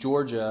instance,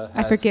 Georgia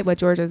has, I forget what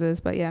Georgia's is,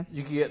 but yeah.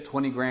 You could get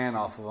 $20,000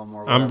 off of them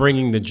or whatever. I'm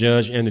bringing the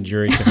judge and the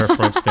jury to her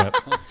front step.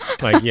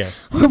 Like,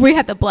 yes. We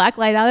had the black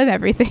light out and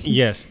everything.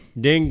 Yes.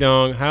 Ding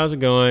dong. How's it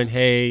going?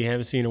 Hey,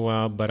 haven't seen in a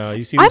while, but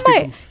you see these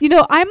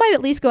people? I might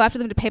at least go after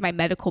them to pay my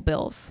medical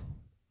bills.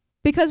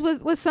 Because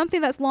with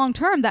something that's long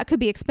term, that could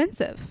be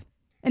expensive.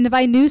 And if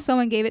I knew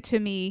someone gave it to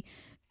me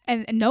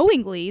and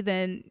knowingly,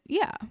 then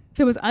yeah. If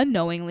it was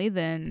unknowingly,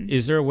 then...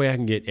 Is there a way I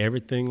can get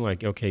everything?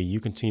 Like, okay, you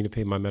continue to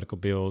pay my medical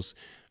bills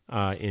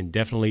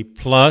indefinitely,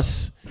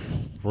 plus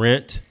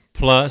rent,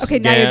 plus okay,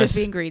 gas. now you're just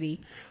being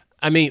greedy.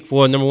 I mean,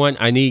 well, number one,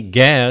 I need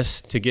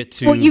gas to get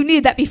to... Well, you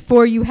needed that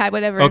before you had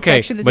whatever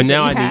infection but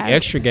now I need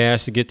extra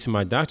gas to get to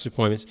my doctor's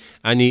appointments.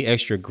 I need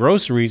extra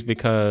groceries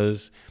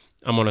because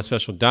I'm on a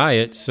special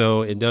diet,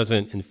 so it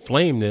doesn't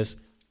inflame this.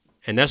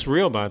 And that's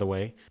real, by the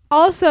way.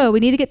 Also, we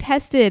need to get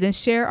tested and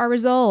share our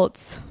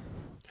results.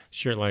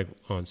 Share it like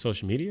on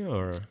social media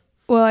or...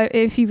 Well,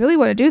 if you really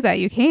want to do that,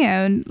 you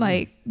can.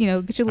 Like,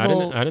 get your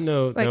little... I didn't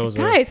know like, that was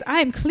guys,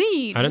 I'm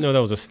clean. I didn't know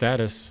that was a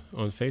status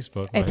on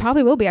Facebook. It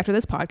probably will be after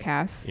this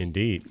podcast.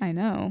 Indeed. I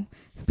know.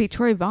 It'll be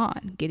Troy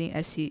Vaughn getting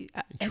STI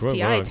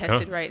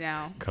tested right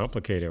now.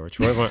 Complicated. Or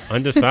Troy Vaughn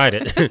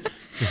undecided.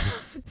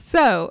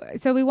 So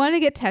we want to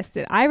get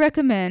tested. I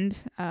recommend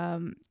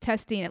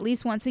testing at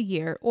least once a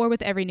year or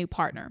with every new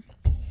partner.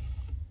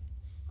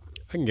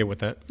 I can get with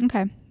that.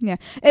 Okay. Yeah.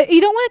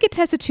 You don't want to get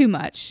tested too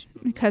much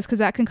because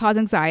that can cause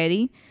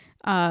anxiety.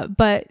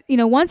 But,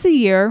 once a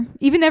year,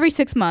 even every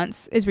 6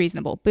 months is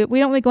reasonable. But we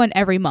don't want to go in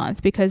every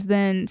month because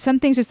then some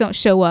things just don't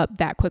show up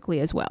that quickly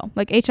as well.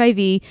 Like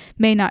HIV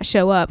may not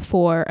show up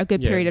for a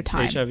good period of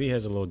time. HIV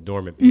has a little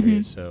dormant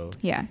period. So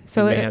yeah.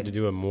 So you may have to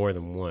do it more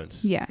than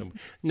once. Yeah.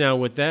 Now,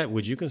 with that,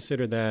 would you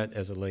consider that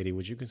as a lady,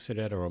 would you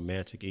consider that a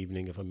romantic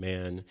evening if a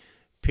man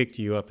picked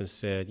you up and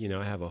said,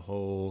 I have a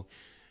whole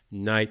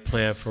night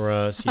plan for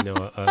us,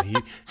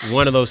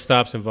 one of those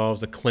stops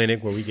involves a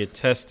clinic where we get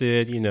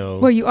tested,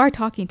 Well, you are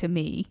talking to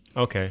me.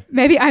 Okay.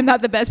 Maybe I'm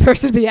not the best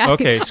person to be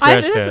asking. Okay,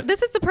 scratch that.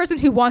 This is the person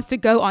who wants to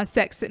go on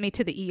sex sent me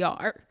to the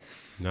ER.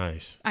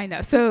 Nice. I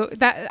know. So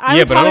that I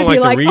would probably be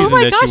like, oh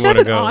my gosh, that's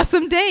an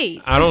awesome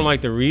date. I don't like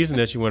the reason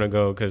that you want to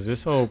go because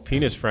this whole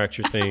penis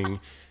fracture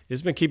thing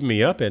has been keeping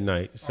me up at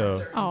night.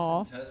 So.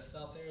 Are there tests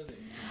out there?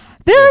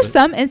 There are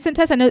some instant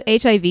tests. I know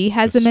HIV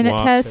has the minute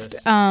test.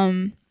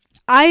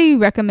 I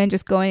recommend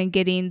just going and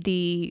getting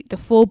the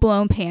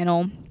full-blown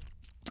panel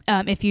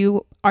if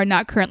you are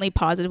not currently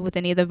positive with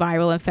any of the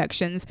viral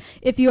infections.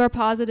 If you are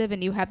positive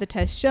and you have the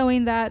test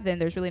showing that, then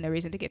there's really no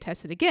reason to get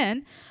tested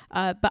again.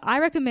 But I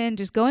recommend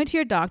just going to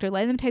your doctor,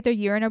 letting them take their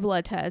urine or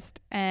blood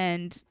test,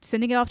 and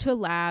sending it off to a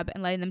lab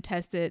and letting them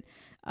test it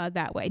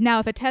that way. Now,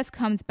 if a test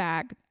comes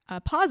back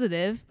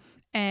positive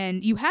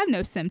and you have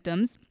no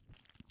symptoms,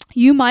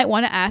 you might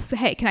want to ask,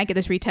 hey, can I get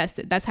this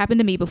retested? That's happened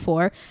to me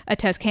before. A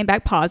test came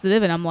back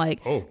positive, and I'm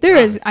like,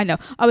 I know.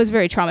 I was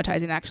very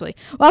traumatizing, actually.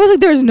 Well, I was like,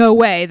 there's no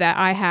way that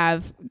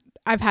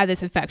I've had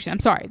this infection. I'm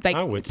sorry.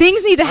 Like,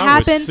 things need to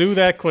happen. I would sue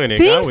that clinic.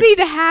 Things need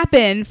to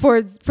happen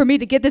for me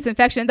to get this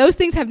infection. Those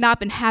things have not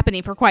been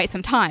happening for quite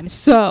some time.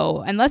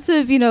 So unless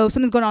if,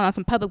 something's going on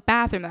some public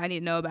bathroom that I need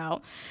to know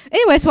about.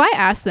 Anyway, so I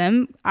asked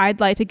them, I'd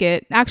like to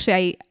get,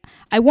 actually,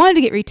 I wanted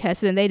to get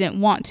retested and they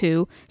didn't want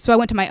to. So I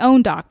went to my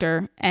own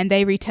doctor and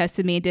they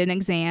retested me, did an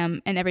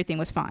exam, and everything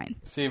was fine.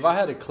 See, if I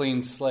had a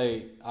clean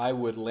slate, I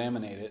would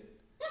laminate it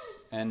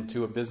and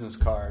to a business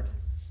card.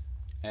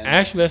 And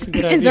actually, that's a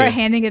good idea. Is there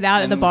handing it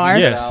out at the bar?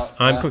 Yes.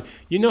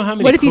 You know how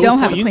many... What if you don't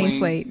have a clean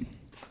slate?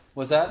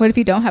 What's that? What if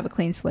you don't have a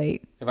clean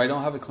slate? If I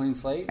don't have a clean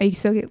slate? Are you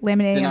still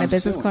laminating on a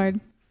business card?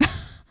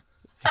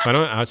 If I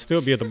don't, I'd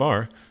still be at the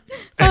bar.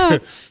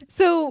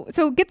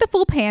 So get the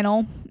full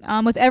panel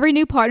with every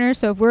new partner.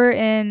 So if we're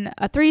in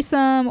a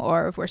threesome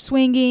or if we're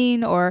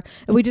swinging or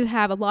if we just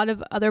have a lot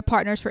of other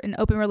partners for an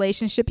open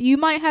relationship, you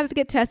might have to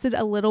get tested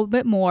a little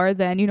bit more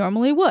than you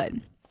normally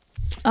would.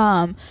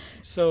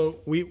 So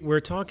we're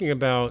talking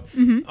about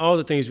all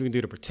the things we can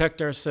do to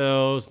protect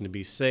ourselves and to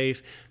be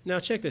safe. Now,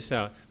 check this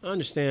out. I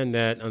understand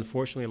that,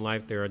 unfortunately, in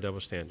life, there are double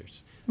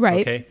standards.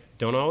 Right. Okay?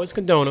 Don't always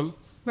condone them,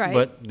 right,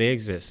 but they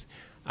exist.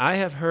 I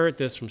have heard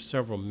this from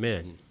several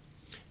men.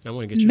 And I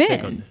want to get your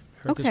take on that.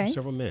 Heard this from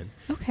several men.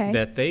 Okay.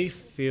 That they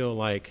feel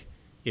like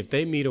if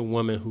they meet a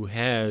woman who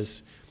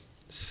has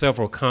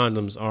several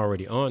condoms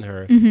already on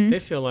her, they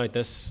feel like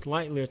that's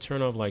slightly a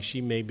turnoff. Like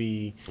she may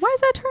be. Why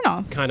is that a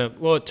turnoff? Kind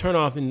of, well, a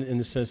turnoff in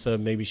the sense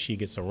of maybe she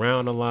gets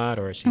around a lot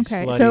or she's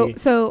slutty.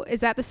 So is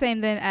that the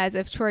same then as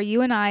if Troy,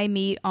 you and I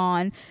meet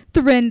on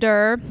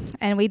Thrinder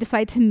and we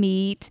decide to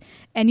meet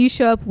and you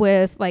show up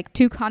with like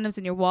 2 condoms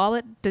in your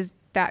wallet? Does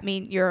that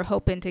mean you're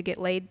hoping to get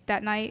laid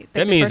that night?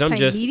 That means I'm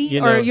just,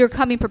 or you're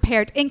coming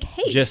prepared in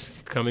case?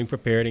 Just coming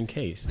prepared in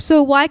case.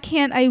 So why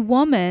can't a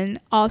woman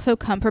also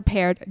come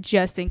prepared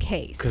just in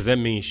case? Because that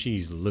means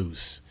she's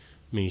loose.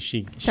 I mean,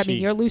 Does that mean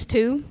you're loose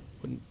too?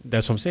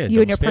 That's what I'm saying.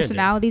 You and your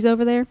personalities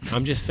over there?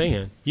 I'm just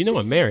saying. You know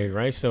I'm married,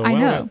 right? So I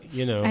know.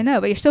 I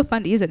know, but you're still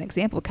fun to use as an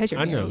example because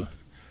you're married. I know.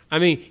 I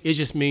mean, it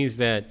just means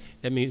that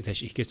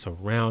she gets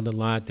around a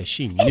lot, that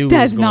she knew it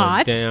was going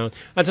not. down.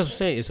 That's what I'm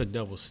saying. It's a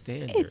double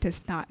standard. It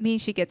does not mean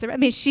she gets around. I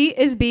mean, she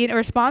is being a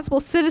responsible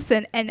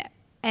citizen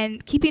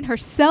and keeping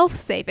herself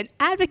safe and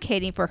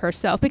advocating for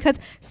herself because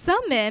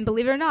some men,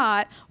 believe it or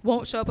not,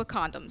 won't show up with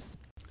condoms.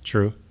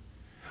 True.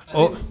 I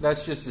think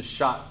that's just a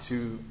shot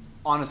to,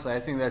 honestly,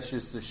 I think that's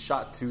just a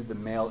shot to the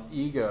male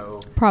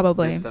ego.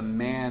 Probably. That the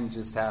man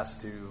just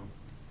has to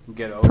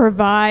get over.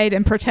 Provide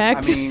and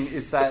protect. I mean,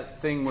 it's that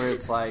thing where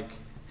it's like,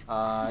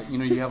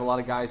 you have a lot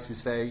of guys who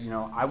say,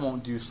 I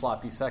won't do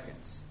sloppy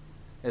seconds.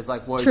 It's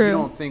like, well, True. You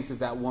don't think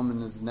that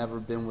woman has never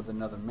been with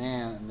another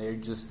man, and they're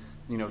just,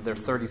 they're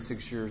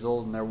 36 years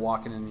old and they're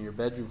walking into your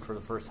bedroom for the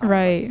first time.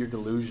 Right. Like, you're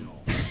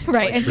delusional.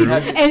 Right.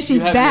 Like, and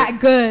she's that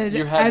good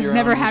as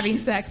never having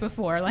issues. Sex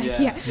before. Like,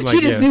 Like,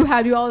 she just knew how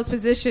to do all those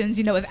positions,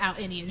 without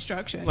any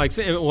instruction. Like,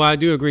 well, I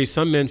do agree.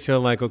 Some men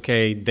feel like,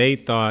 okay, they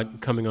thought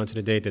coming onto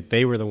the date that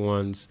they were the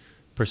ones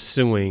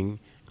pursuing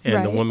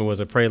and the woman was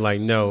a prey.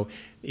 Like, no,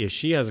 if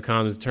she has a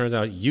condom, it turns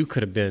out you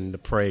could have been the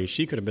prey.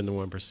 She could have been the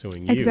one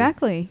pursuing you.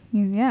 Exactly.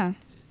 Yeah.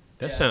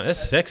 That's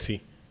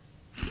sexy.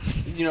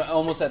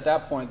 Almost at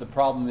that point, the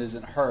problem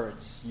isn't her,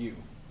 it's you.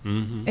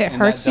 Mm-hmm. It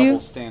hurts you. Double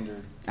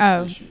standard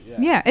issue.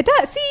 Yeah, it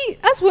does. See,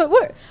 that's what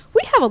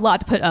we have a lot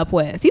to put up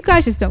with. You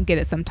guys just don't get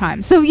it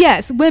sometimes. So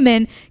yes,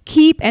 women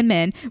keep, and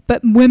men,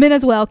 but women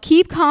as well,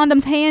 keep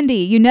condoms handy.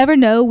 You never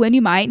know when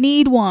you might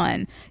need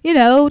one.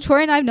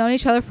 Troy and I have known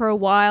each other for a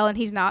while, and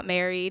he's not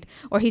married,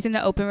 or he's in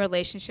an open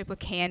relationship with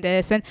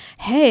Candace. And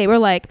hey, we're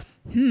like,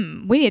 we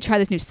need to try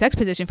this new sex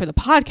position for the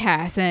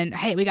podcast. And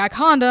hey, we got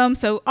condoms,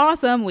 so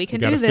awesome, we can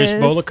do this. Got a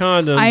fishbowl of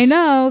condoms. I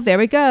know. There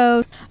we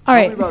go. All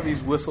right. Tell me about these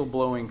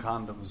whistleblowing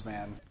condoms,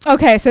 man.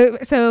 Okay,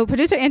 so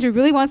producer Andrew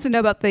really wants to know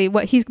about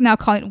what he's now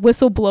calling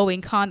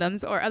whistleblowing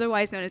condoms, or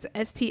otherwise known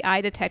as STI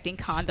detecting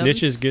condoms.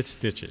 Snitches get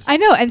stitches. I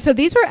know, and so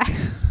these were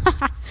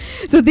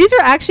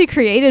actually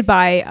created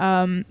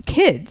by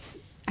kids.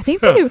 I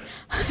think they do.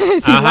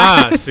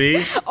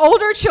 See?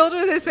 Older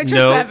children than 6 or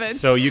 7.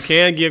 So you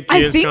can give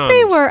kids I think condoms.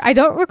 they were, I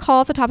don't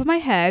recall off the top of my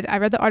head. I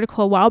read the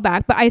article a while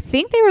back, but I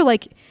think they were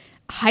like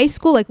high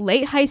school, like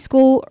late high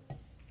school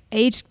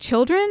age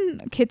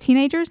children,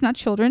 teenagers, not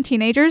children,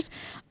 teenagers.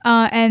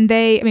 And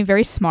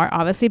very smart,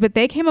 obviously, but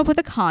they came up with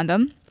a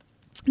condom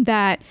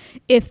that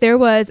if there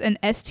was an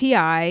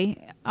STI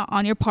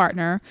on your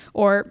partner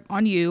or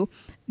on you,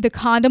 the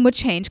condom would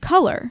change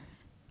color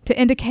to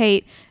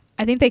indicate.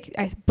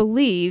 I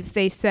believe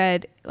they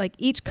said like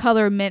each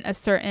color meant a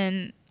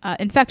certain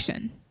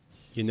infection.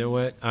 You know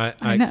what?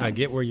 I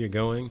get where you're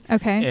going.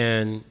 Okay.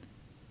 And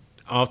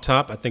off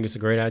top, I think it's a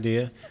great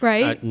idea.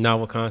 Right.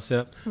 Novel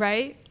concept.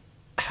 Right.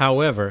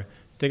 However,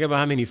 think about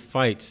how many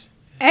fights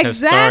have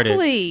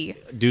exactly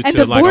started due and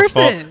to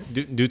divorces.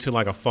 due to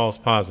like a false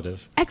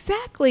positive.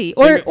 Exactly.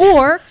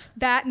 Or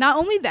that, not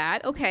only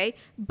that, okay,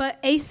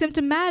 but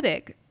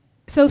asymptomatic.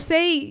 So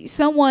say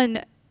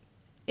someone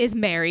is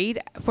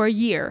married for a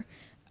year,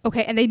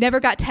 okay, and they never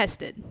got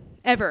tested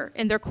ever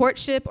in their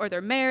courtship or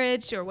their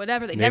marriage or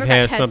whatever. They've never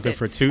got tested. Something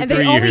for 3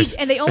 years.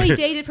 And they only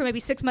dated for maybe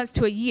 6 months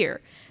to a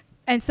year.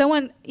 And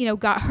someone,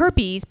 got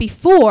herpes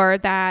before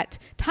that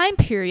time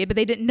period, but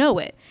they didn't know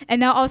it. And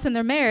now all of a sudden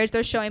their marriage,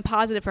 they're showing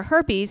positive for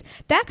herpes.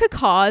 That could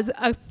cause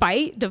a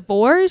fight,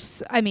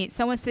 divorce. I mean,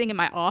 someone sitting in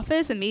my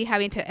office and me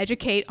having to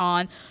educate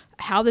on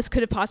how this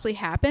could have possibly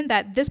happened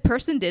that this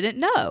person didn't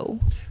know.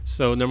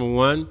 So number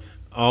one,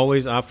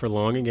 always opt for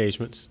long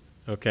engagements.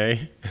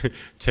 Okay.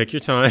 Take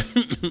your time.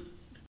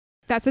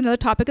 That's another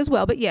topic as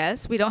well. But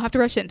yes, we don't have to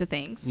rush into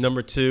things.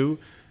 Number two,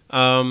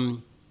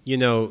 to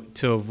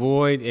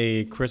avoid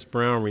a Chris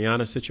Brown,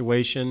 Rihanna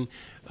situation,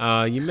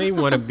 you may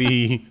want to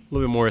be a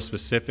little bit more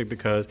specific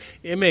because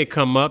it may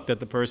come up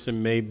that the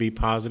person may be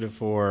positive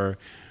for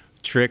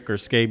trick or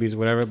scabies or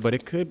whatever, but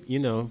it could,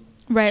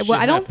 Right. Well,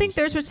 I don't happens. think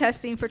there's for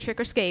testing for trick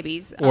or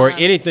scabies. Or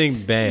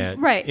anything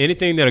bad. Right.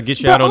 Anything that'll get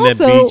you out on that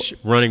beach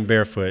running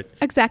barefoot.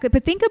 Exactly.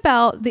 But think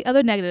about the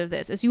other negative of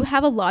this is you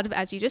have a lot of,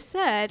 as you just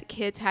said,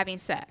 kids having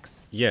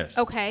sex. Yes.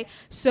 Okay.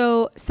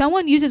 So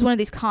someone uses one of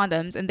these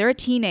condoms and they're a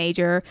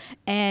teenager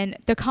and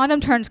the condom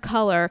turns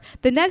color.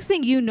 The next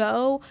thing you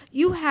know,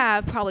 you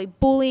have probably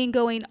bullying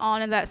going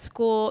on in that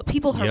school,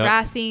 people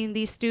harassing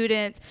these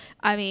students.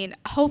 I mean,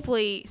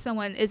 hopefully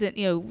someone isn't,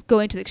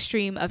 going to the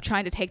extreme of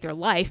trying to take their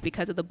life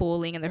because of the bullying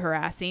bullying and the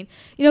harassing,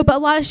 but a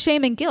lot of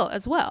shame and guilt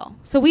as well.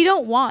 So we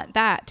don't want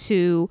that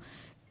to,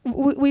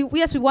 we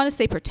want to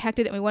stay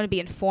protected and we want to be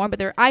informed,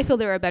 but I feel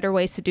there are better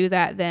ways to do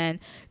that than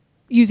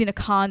using a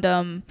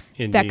condom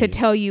that could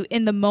tell you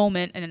in the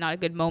moment and not a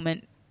good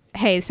moment,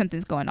 hey,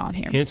 something's going on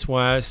here. Hence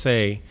why I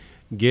say,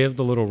 give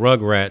the little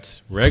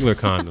Rugrats regular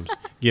condoms.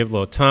 Give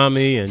little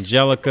Tommy,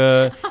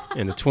 Angelica,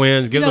 and the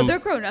twins. Give them. They're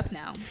grown up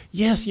now.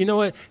 Yes, you know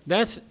what?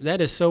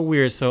 That is so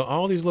weird. So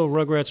all these little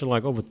Rugrats are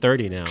like over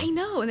 30 now. I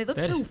know, and they look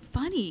so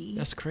funny.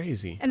 That's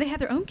crazy. And they have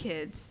their own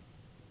kids.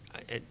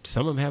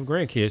 Some of them have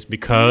grandkids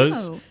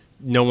because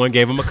no one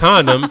gave them a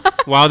condom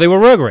while they were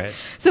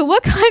Rugrats. So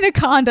what kind of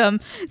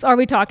condoms are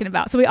we talking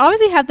about? So we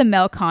obviously have the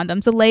male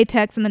condoms, the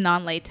latex and the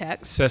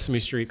non-latex. Sesame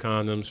Street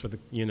condoms for the,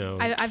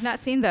 I've not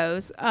seen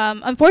those.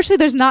 Unfortunately,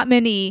 there's not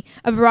a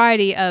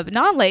variety of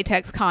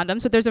non-latex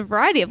condoms, but there's a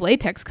variety of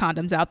latex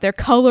condoms out there.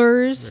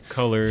 Colors,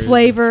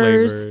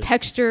 flavors,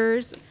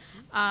 textures.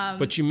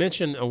 But you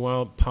mentioned a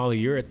while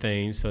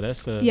polyurethane, so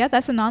that's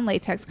a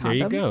non-latex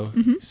condom. There you go.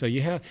 Mm-hmm. So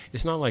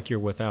it's not like you're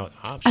without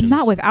options. I'm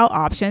not without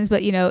options,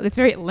 but it's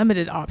very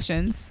limited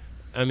options.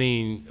 I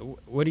mean,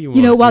 what do you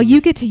want? While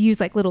you get to use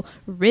like little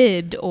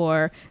ribbed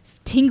or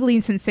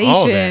tingling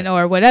sensation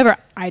or whatever,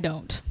 I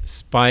don't.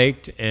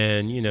 Spiked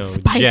and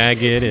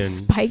jagged and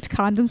spiked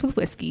condoms with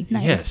whiskey.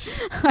 Nice. Yes.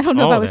 I don't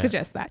know if I would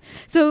suggest that.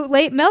 So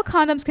male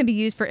condoms can be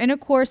used for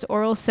intercourse,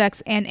 oral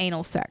sex, and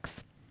anal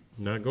sex.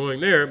 Not going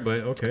there,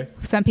 but okay.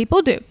 Some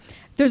people do.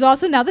 There's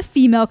also now the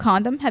female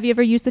condom. Have you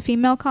ever used the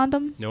female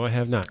condom? No, I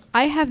have not.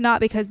 I have not,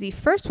 because the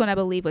first one I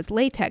believe was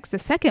latex. The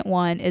second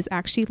one is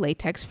actually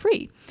latex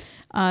free.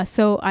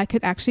 So I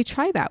could actually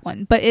try that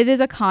one. But it is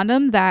a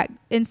condom that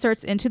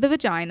inserts into the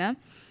vagina.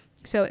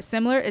 So it's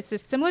similar. It's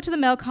just similar to the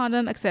male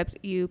condom, except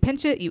you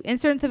pinch it, you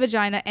insert it into the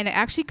vagina, and it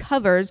actually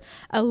covers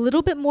a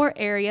little bit more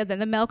area than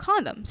the male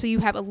condom. So you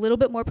have a little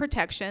bit more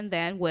protection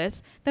than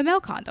with the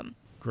male condom.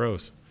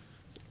 Gross.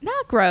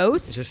 Not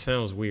gross. It just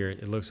sounds weird.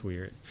 It looks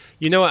weird.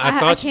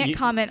 I can't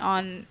comment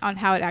on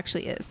how it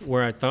actually is.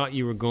 Where I thought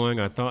you were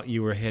going, I thought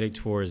you were headed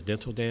towards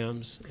dental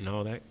dams and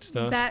all that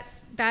stuff.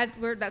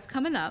 That's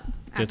coming up.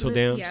 Dental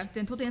dams? Yeah,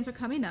 dental dams are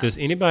coming up. Does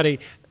anybody,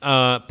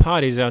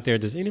 potties out there,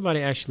 does anybody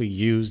actually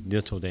use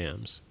dental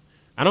dams?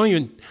 I don't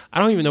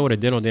even know what a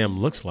dental dam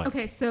looks like.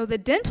 Okay, so the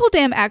dental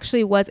dam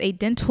actually was a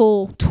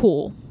dental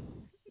tool,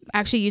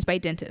 actually used by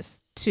dentists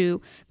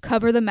to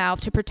cover the mouth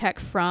to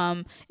protect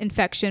from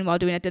infection while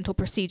doing a dental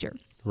procedure.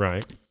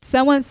 Right.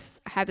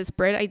 Someone's had this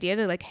bright idea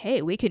to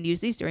hey, we can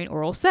use these during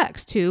oral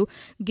sex to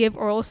give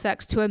oral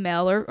sex to a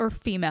male or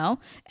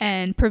female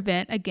and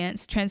prevent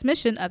against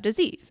transmission of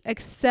disease,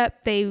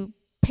 except they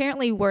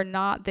apparently were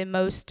not the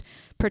most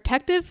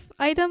protective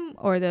item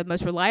or the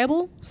most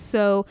reliable.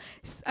 So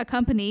a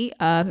company...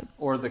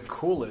 or the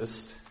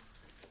coolest.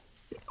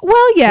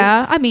 Well,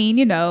 yeah. I mean,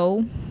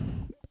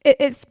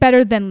 it's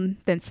better than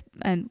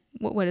and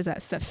what is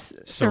that stuff?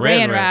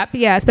 Saran wrap.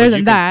 Yeah, it's better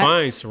than that. You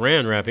can find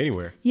saran wrap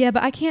anywhere. Yeah,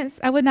 but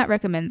I would not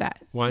recommend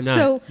that. Why not?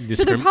 So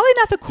they're probably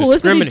not the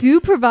coolest, but they do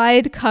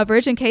provide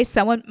coverage in case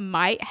someone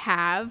might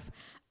have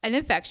an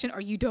infection or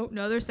you don't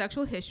know their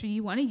sexual history,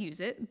 you want to use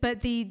it.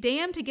 But the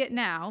dam to get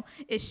now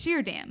is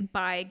Sheer Dam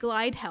by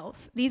Glide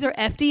Health. These are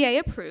FDA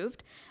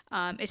approved.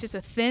 It's just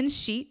a thin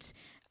sheet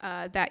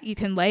that you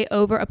can lay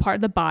over a part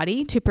of the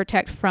body to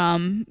protect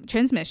from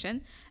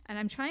transmission. And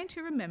I'm trying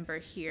to remember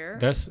here.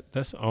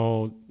 That's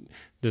all.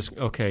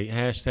 Okay.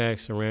 Hashtag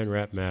saran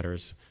wrap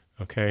matters.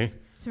 Okay.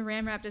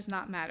 Saran wrap does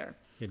not matter.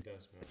 It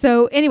does matter.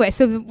 So anyway,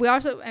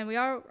 we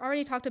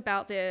already talked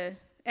about the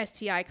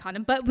STI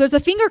condom, but there's a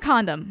finger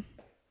condom.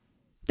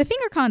 The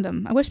finger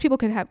condom. I wish people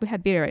we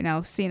had video right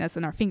now seeing us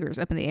and our fingers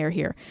up in the air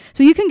here.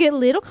 So you can get a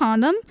little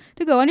condom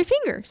to go on your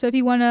finger. So if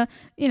you want to,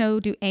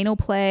 do anal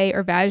play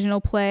or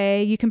vaginal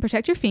play, you can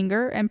protect your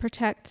finger and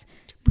protect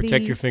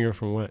your finger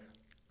from what?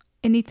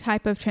 Any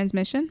type of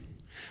transmission.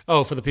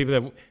 Oh, for the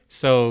people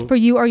for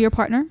you or your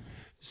partner.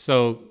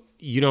 So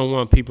you don't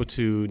want people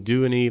to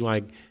do any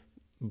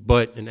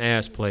butt and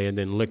ass play and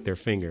then lick their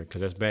finger because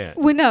that's bad.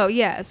 We know,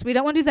 yes. We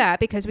don't want to do that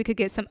because we could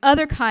get some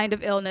other kind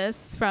of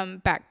illness from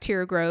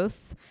bacterial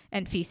growth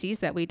and feces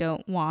that we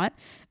don't want.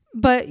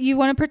 But you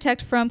want to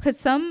protect from,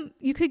 because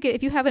you could get,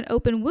 if you have an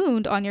open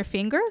wound on your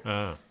finger,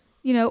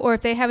 or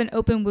if they have an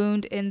open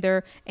wound in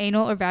their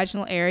anal or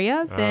vaginal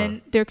area,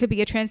 then there could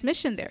be a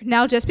transmission there.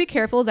 Now, just be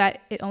careful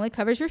that it only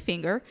covers your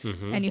finger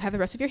and you have the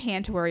rest of your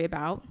hand to worry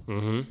about.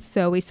 Mm-hmm.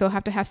 So we still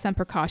have to have some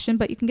precaution,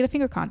 but you can get a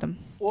finger condom.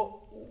 Well,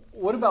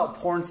 what about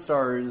porn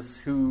stars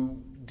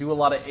who do a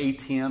lot of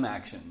ATM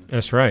action?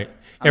 That's right.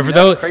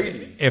 That's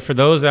crazy. And for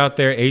those out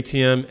there,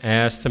 ATM,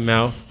 ass to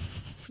mouth,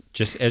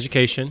 just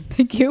education.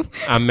 Thank you.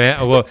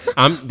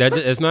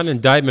 It's not an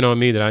indictment on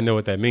me that I know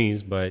what that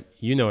means, but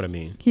you know what I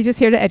mean. He's just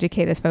here to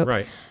educate us, folks.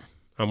 Right.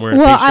 I'm wearing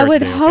a pink shirt I would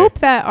today, hope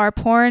that our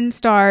porn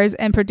stars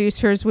and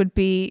producers would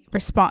be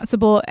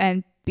responsible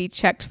and be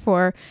checked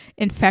for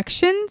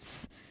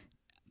infections.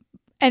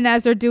 And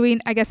as they're doing,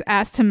 I guess,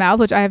 ass to mouth,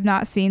 which I have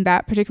not seen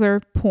that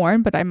particular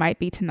porn, but I might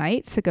be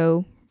tonight to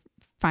go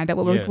find out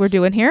what we're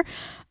doing here.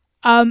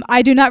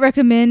 I do not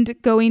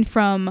recommend going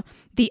from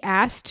the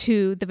ass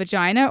to the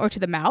vagina or to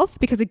the mouth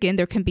because, again,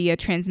 there can be a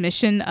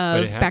transmission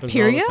of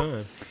bacteria. All the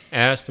time.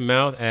 Ass to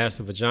mouth, ass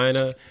to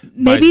vagina,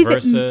 Maybe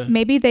vice versa.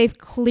 Maybe they've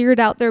cleared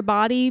out their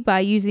body by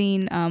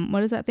using,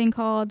 what is that thing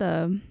called?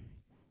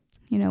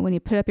 When you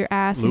put up your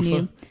ass.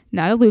 Loofah?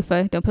 Not a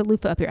loofah. Don't put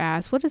loofah up your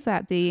ass. What is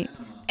that? The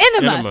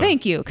enema.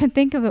 Thank you. All I could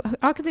think of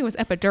it was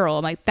epidural.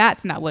 I'm like,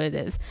 that's not what it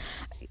is.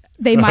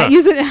 They might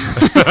use it.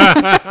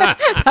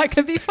 That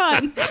could be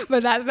fun,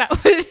 but that's not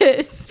what it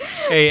is.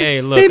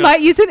 Hey, look. They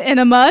might use an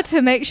enema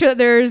to make sure that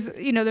there's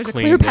a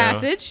clear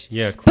passage.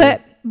 Yeah,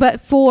 clear. But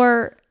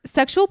for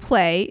sexual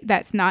play,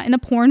 that's not in a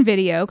porn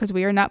video because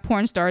we are not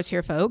porn stars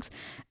here, folks.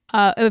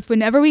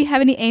 Whenever we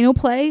have any anal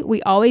play,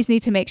 we always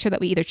need to make sure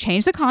that we either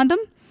change the condom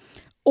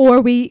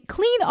or we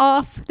clean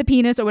off the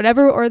penis or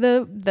whatever, or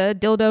the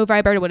dildo,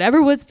 vibrator,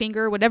 whatever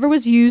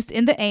was used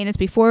in the anus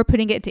before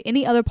putting it to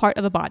any other part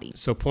of the body.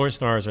 So porn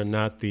stars are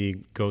not the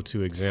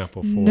go-to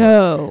example for...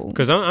 No.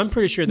 Because I'm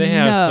pretty sure they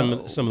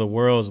have some of the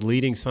world's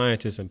leading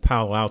scientists in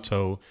Palo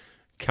Alto,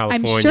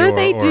 California. I'm sure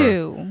they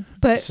do.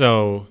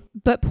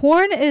 But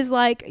porn is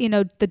like,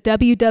 the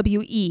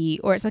WWE,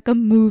 or it's like a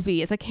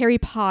movie. It's like Harry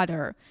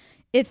Potter.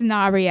 It's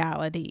not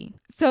reality.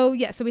 So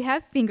we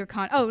have finger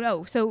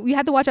so you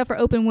have to watch out for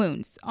open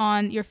wounds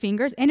on your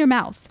fingers and your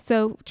mouth.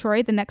 So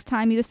Troy, the next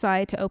time you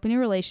decide to open your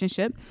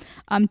relationship,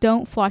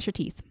 don't floss your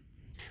teeth.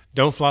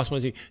 Don't floss my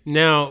teeth.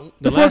 Now,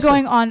 before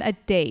going on a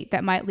date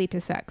that might lead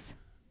to sex.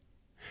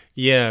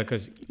 Yeah,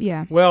 because...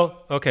 Yeah.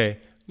 Well, okay.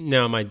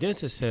 Now, my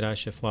dentist said I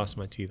should floss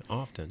my teeth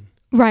often.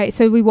 Right.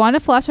 So we want to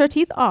floss our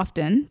teeth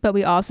often, but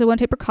we also want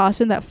to take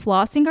precaution that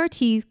flossing our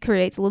teeth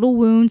creates little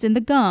wounds in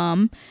the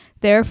gum.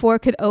 Therefore,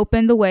 could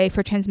open the way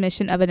for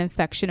transmission of an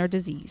infection or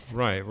disease.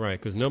 Right.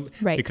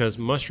 Because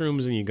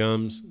mushrooms in your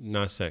gums,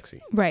 not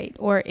sexy. Right.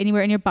 Or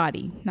anywhere in your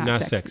body,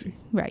 not sexy.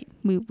 Right.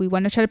 We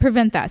want to try to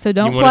prevent that. So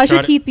don't floss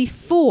your teeth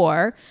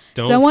before.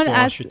 Someone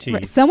floss your teeth.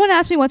 Right, someone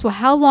asked me once, well,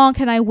 how long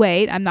can I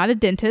wait? I'm not a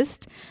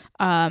dentist.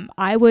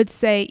 I would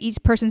say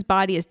each person's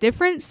body is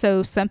different.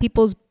 So some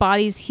people's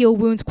bodies heal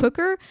wounds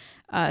quicker.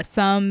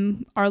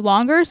 Some are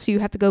longer, so you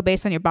have to go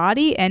based on your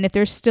body. And if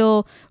there's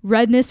still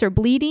redness or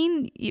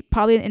bleeding,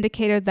 probably an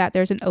indicator that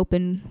there's an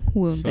open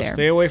wound there. So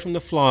stay away from the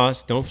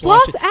floss. Don't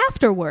floss.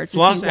 Afterwards.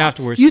 Floss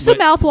afterwards. Use some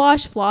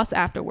mouthwash. Floss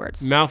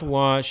afterwards.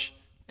 Mouthwash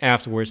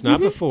afterwards, not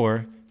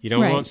before. You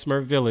don't want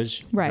Smurf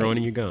Village growing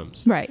in your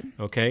gums. Right.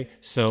 Okay.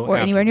 So or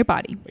anywhere in your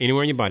body.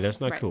 Anywhere in your body. That's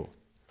not cool.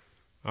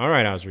 All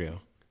right, Azriel.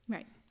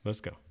 Right.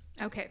 Let's go.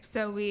 Okay.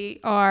 So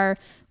we are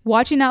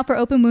watching out for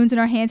open wounds in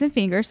our hands and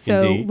fingers.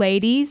 So Indeed.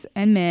 Ladies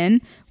and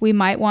men, we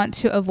might want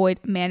to avoid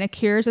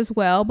manicures as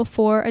well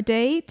before a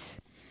date.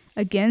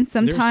 Again,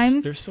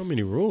 sometimes there's so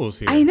many rules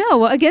here. I know.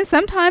 Well, again,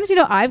 sometimes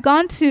I've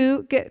gone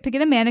to get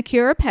a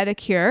manicure or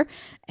pedicure,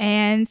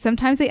 and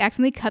sometimes they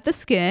accidentally cut the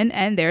skin,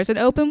 and there's an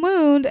open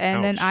wound, and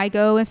Ouch. then I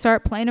go and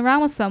start playing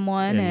around with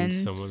someone, and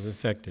someone's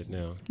infected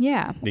now.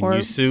 Yeah. Then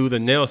you sue the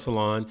nail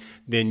salon.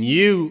 Then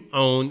you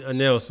own a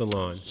nail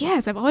salon.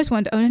 Yes, I've always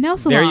wanted to own a nail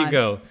salon. There you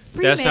go.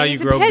 Free That's how you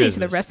grow business for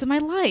the rest of my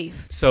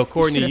life. So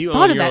Courtney, you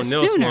own your own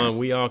nail salon.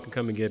 We all can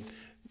come and get,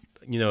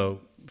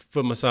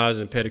 foot massages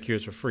and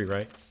pedicures for free,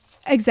 right?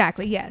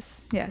 Exactly. Yes.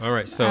 All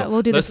right. So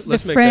we'll do the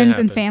friends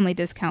and family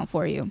discount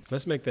for you.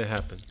 Let's make that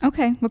happen.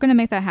 Okay, we're gonna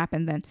make that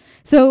happen then.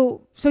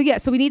 So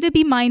we need to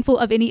be mindful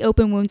of any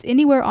open wounds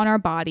anywhere on our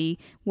body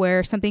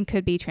where something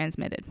could be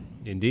transmitted.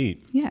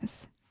 Indeed.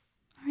 Yes.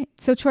 All right.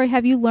 So Troy,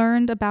 have you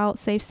learned about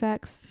safe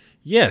sex?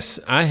 Yes,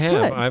 I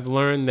have. Good. I've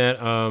learned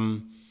that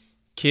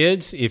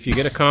kids, if you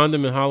get a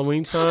condom in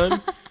Halloween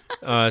time,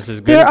 it's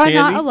as good as candy.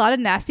 There are not a lot of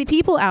nasty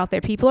people out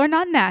there. People are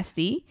not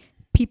nasty.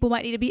 People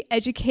might need to be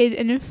educated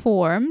and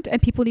informed,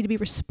 and people need to be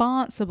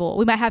responsible.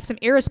 We might have some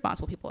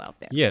irresponsible people out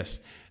there.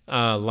 Yes.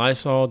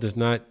 Lysol does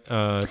not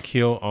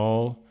kill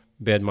all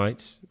bed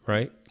mites,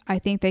 right? I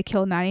think they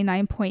kill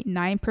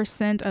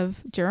 99.9%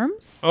 of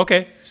germs.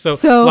 Okay. So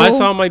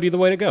Lysol might be the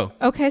way to go.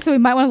 Okay. So we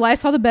might want to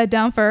Lysol the bed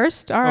down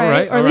first. All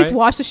right. Or at least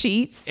wash the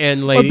sheets.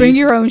 And ladies, or bring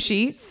your own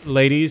sheets.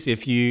 Ladies,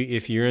 if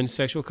you're in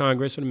sexual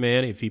congress with a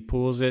man, if he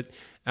pulls it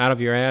out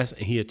of your ass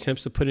and he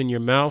attempts to put it in your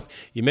mouth,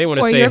 you may want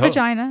to say... Or your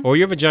vagina. Or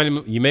your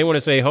vagina. You may want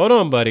to say, hold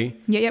on, buddy.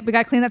 Yeah, we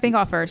got to clean that thing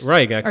off first.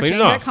 Right, got to clean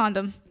it off. Or change that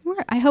condom.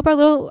 I hope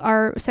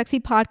our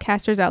sexy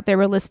podcasters out there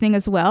were listening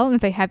as well. And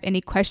if they have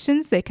any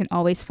questions, they can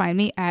always find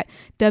me at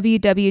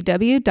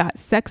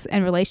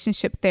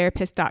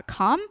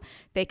www.sexandrelationshiptherapist.com.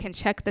 They can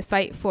check the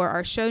site for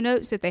our show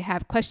notes if they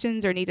have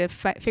questions or need to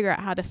figure out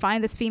how to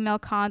find this female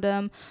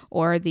condom,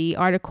 or the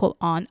article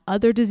on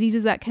other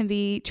diseases that can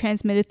be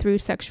transmitted through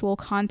sexual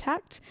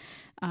contact.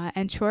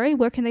 And Troy,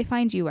 where can they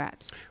find you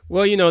at?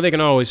 Well, they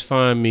can always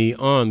find me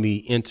on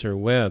the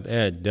interweb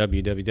at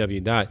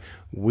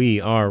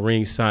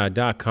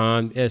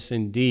www.weareringside.com. Yes,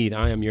 indeed.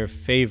 I am your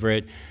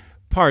favorite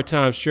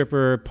part-time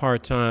stripper,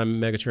 part-time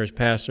megachurch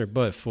pastor,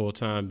 but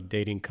full-time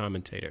dating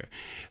commentator.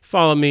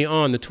 Follow me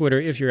on the Twitter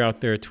if you're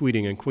out there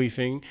tweeting and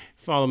queefing.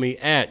 Follow me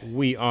at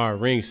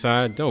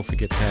WeAreRingside. Don't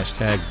forget the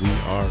hashtag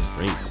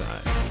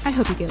WeAreRingside. I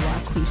hope you get a lot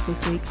of queefs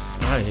this week.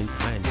 I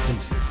intend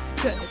to.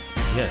 Good.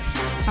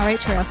 Yes. All right,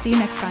 Troy, I'll see you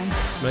next time.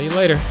 Smell you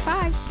later.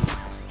 Bye.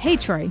 Hey,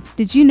 Troy,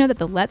 did you know that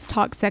the Let's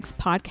Talk Sex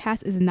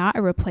podcast is not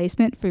a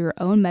replacement for your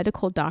own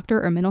medical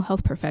doctor or mental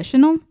health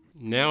professional?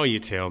 Now you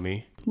tell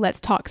me.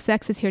 Let's Talk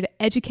Sex is here to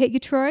educate you,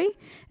 Troy.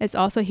 It's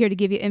also here to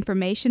give you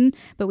information,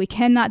 but we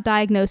cannot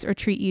diagnose or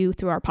treat you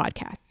through our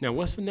podcast. Now,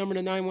 what's the number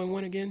to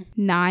 911 again?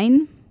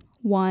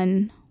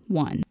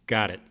 911.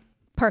 Got it.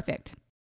 Perfect.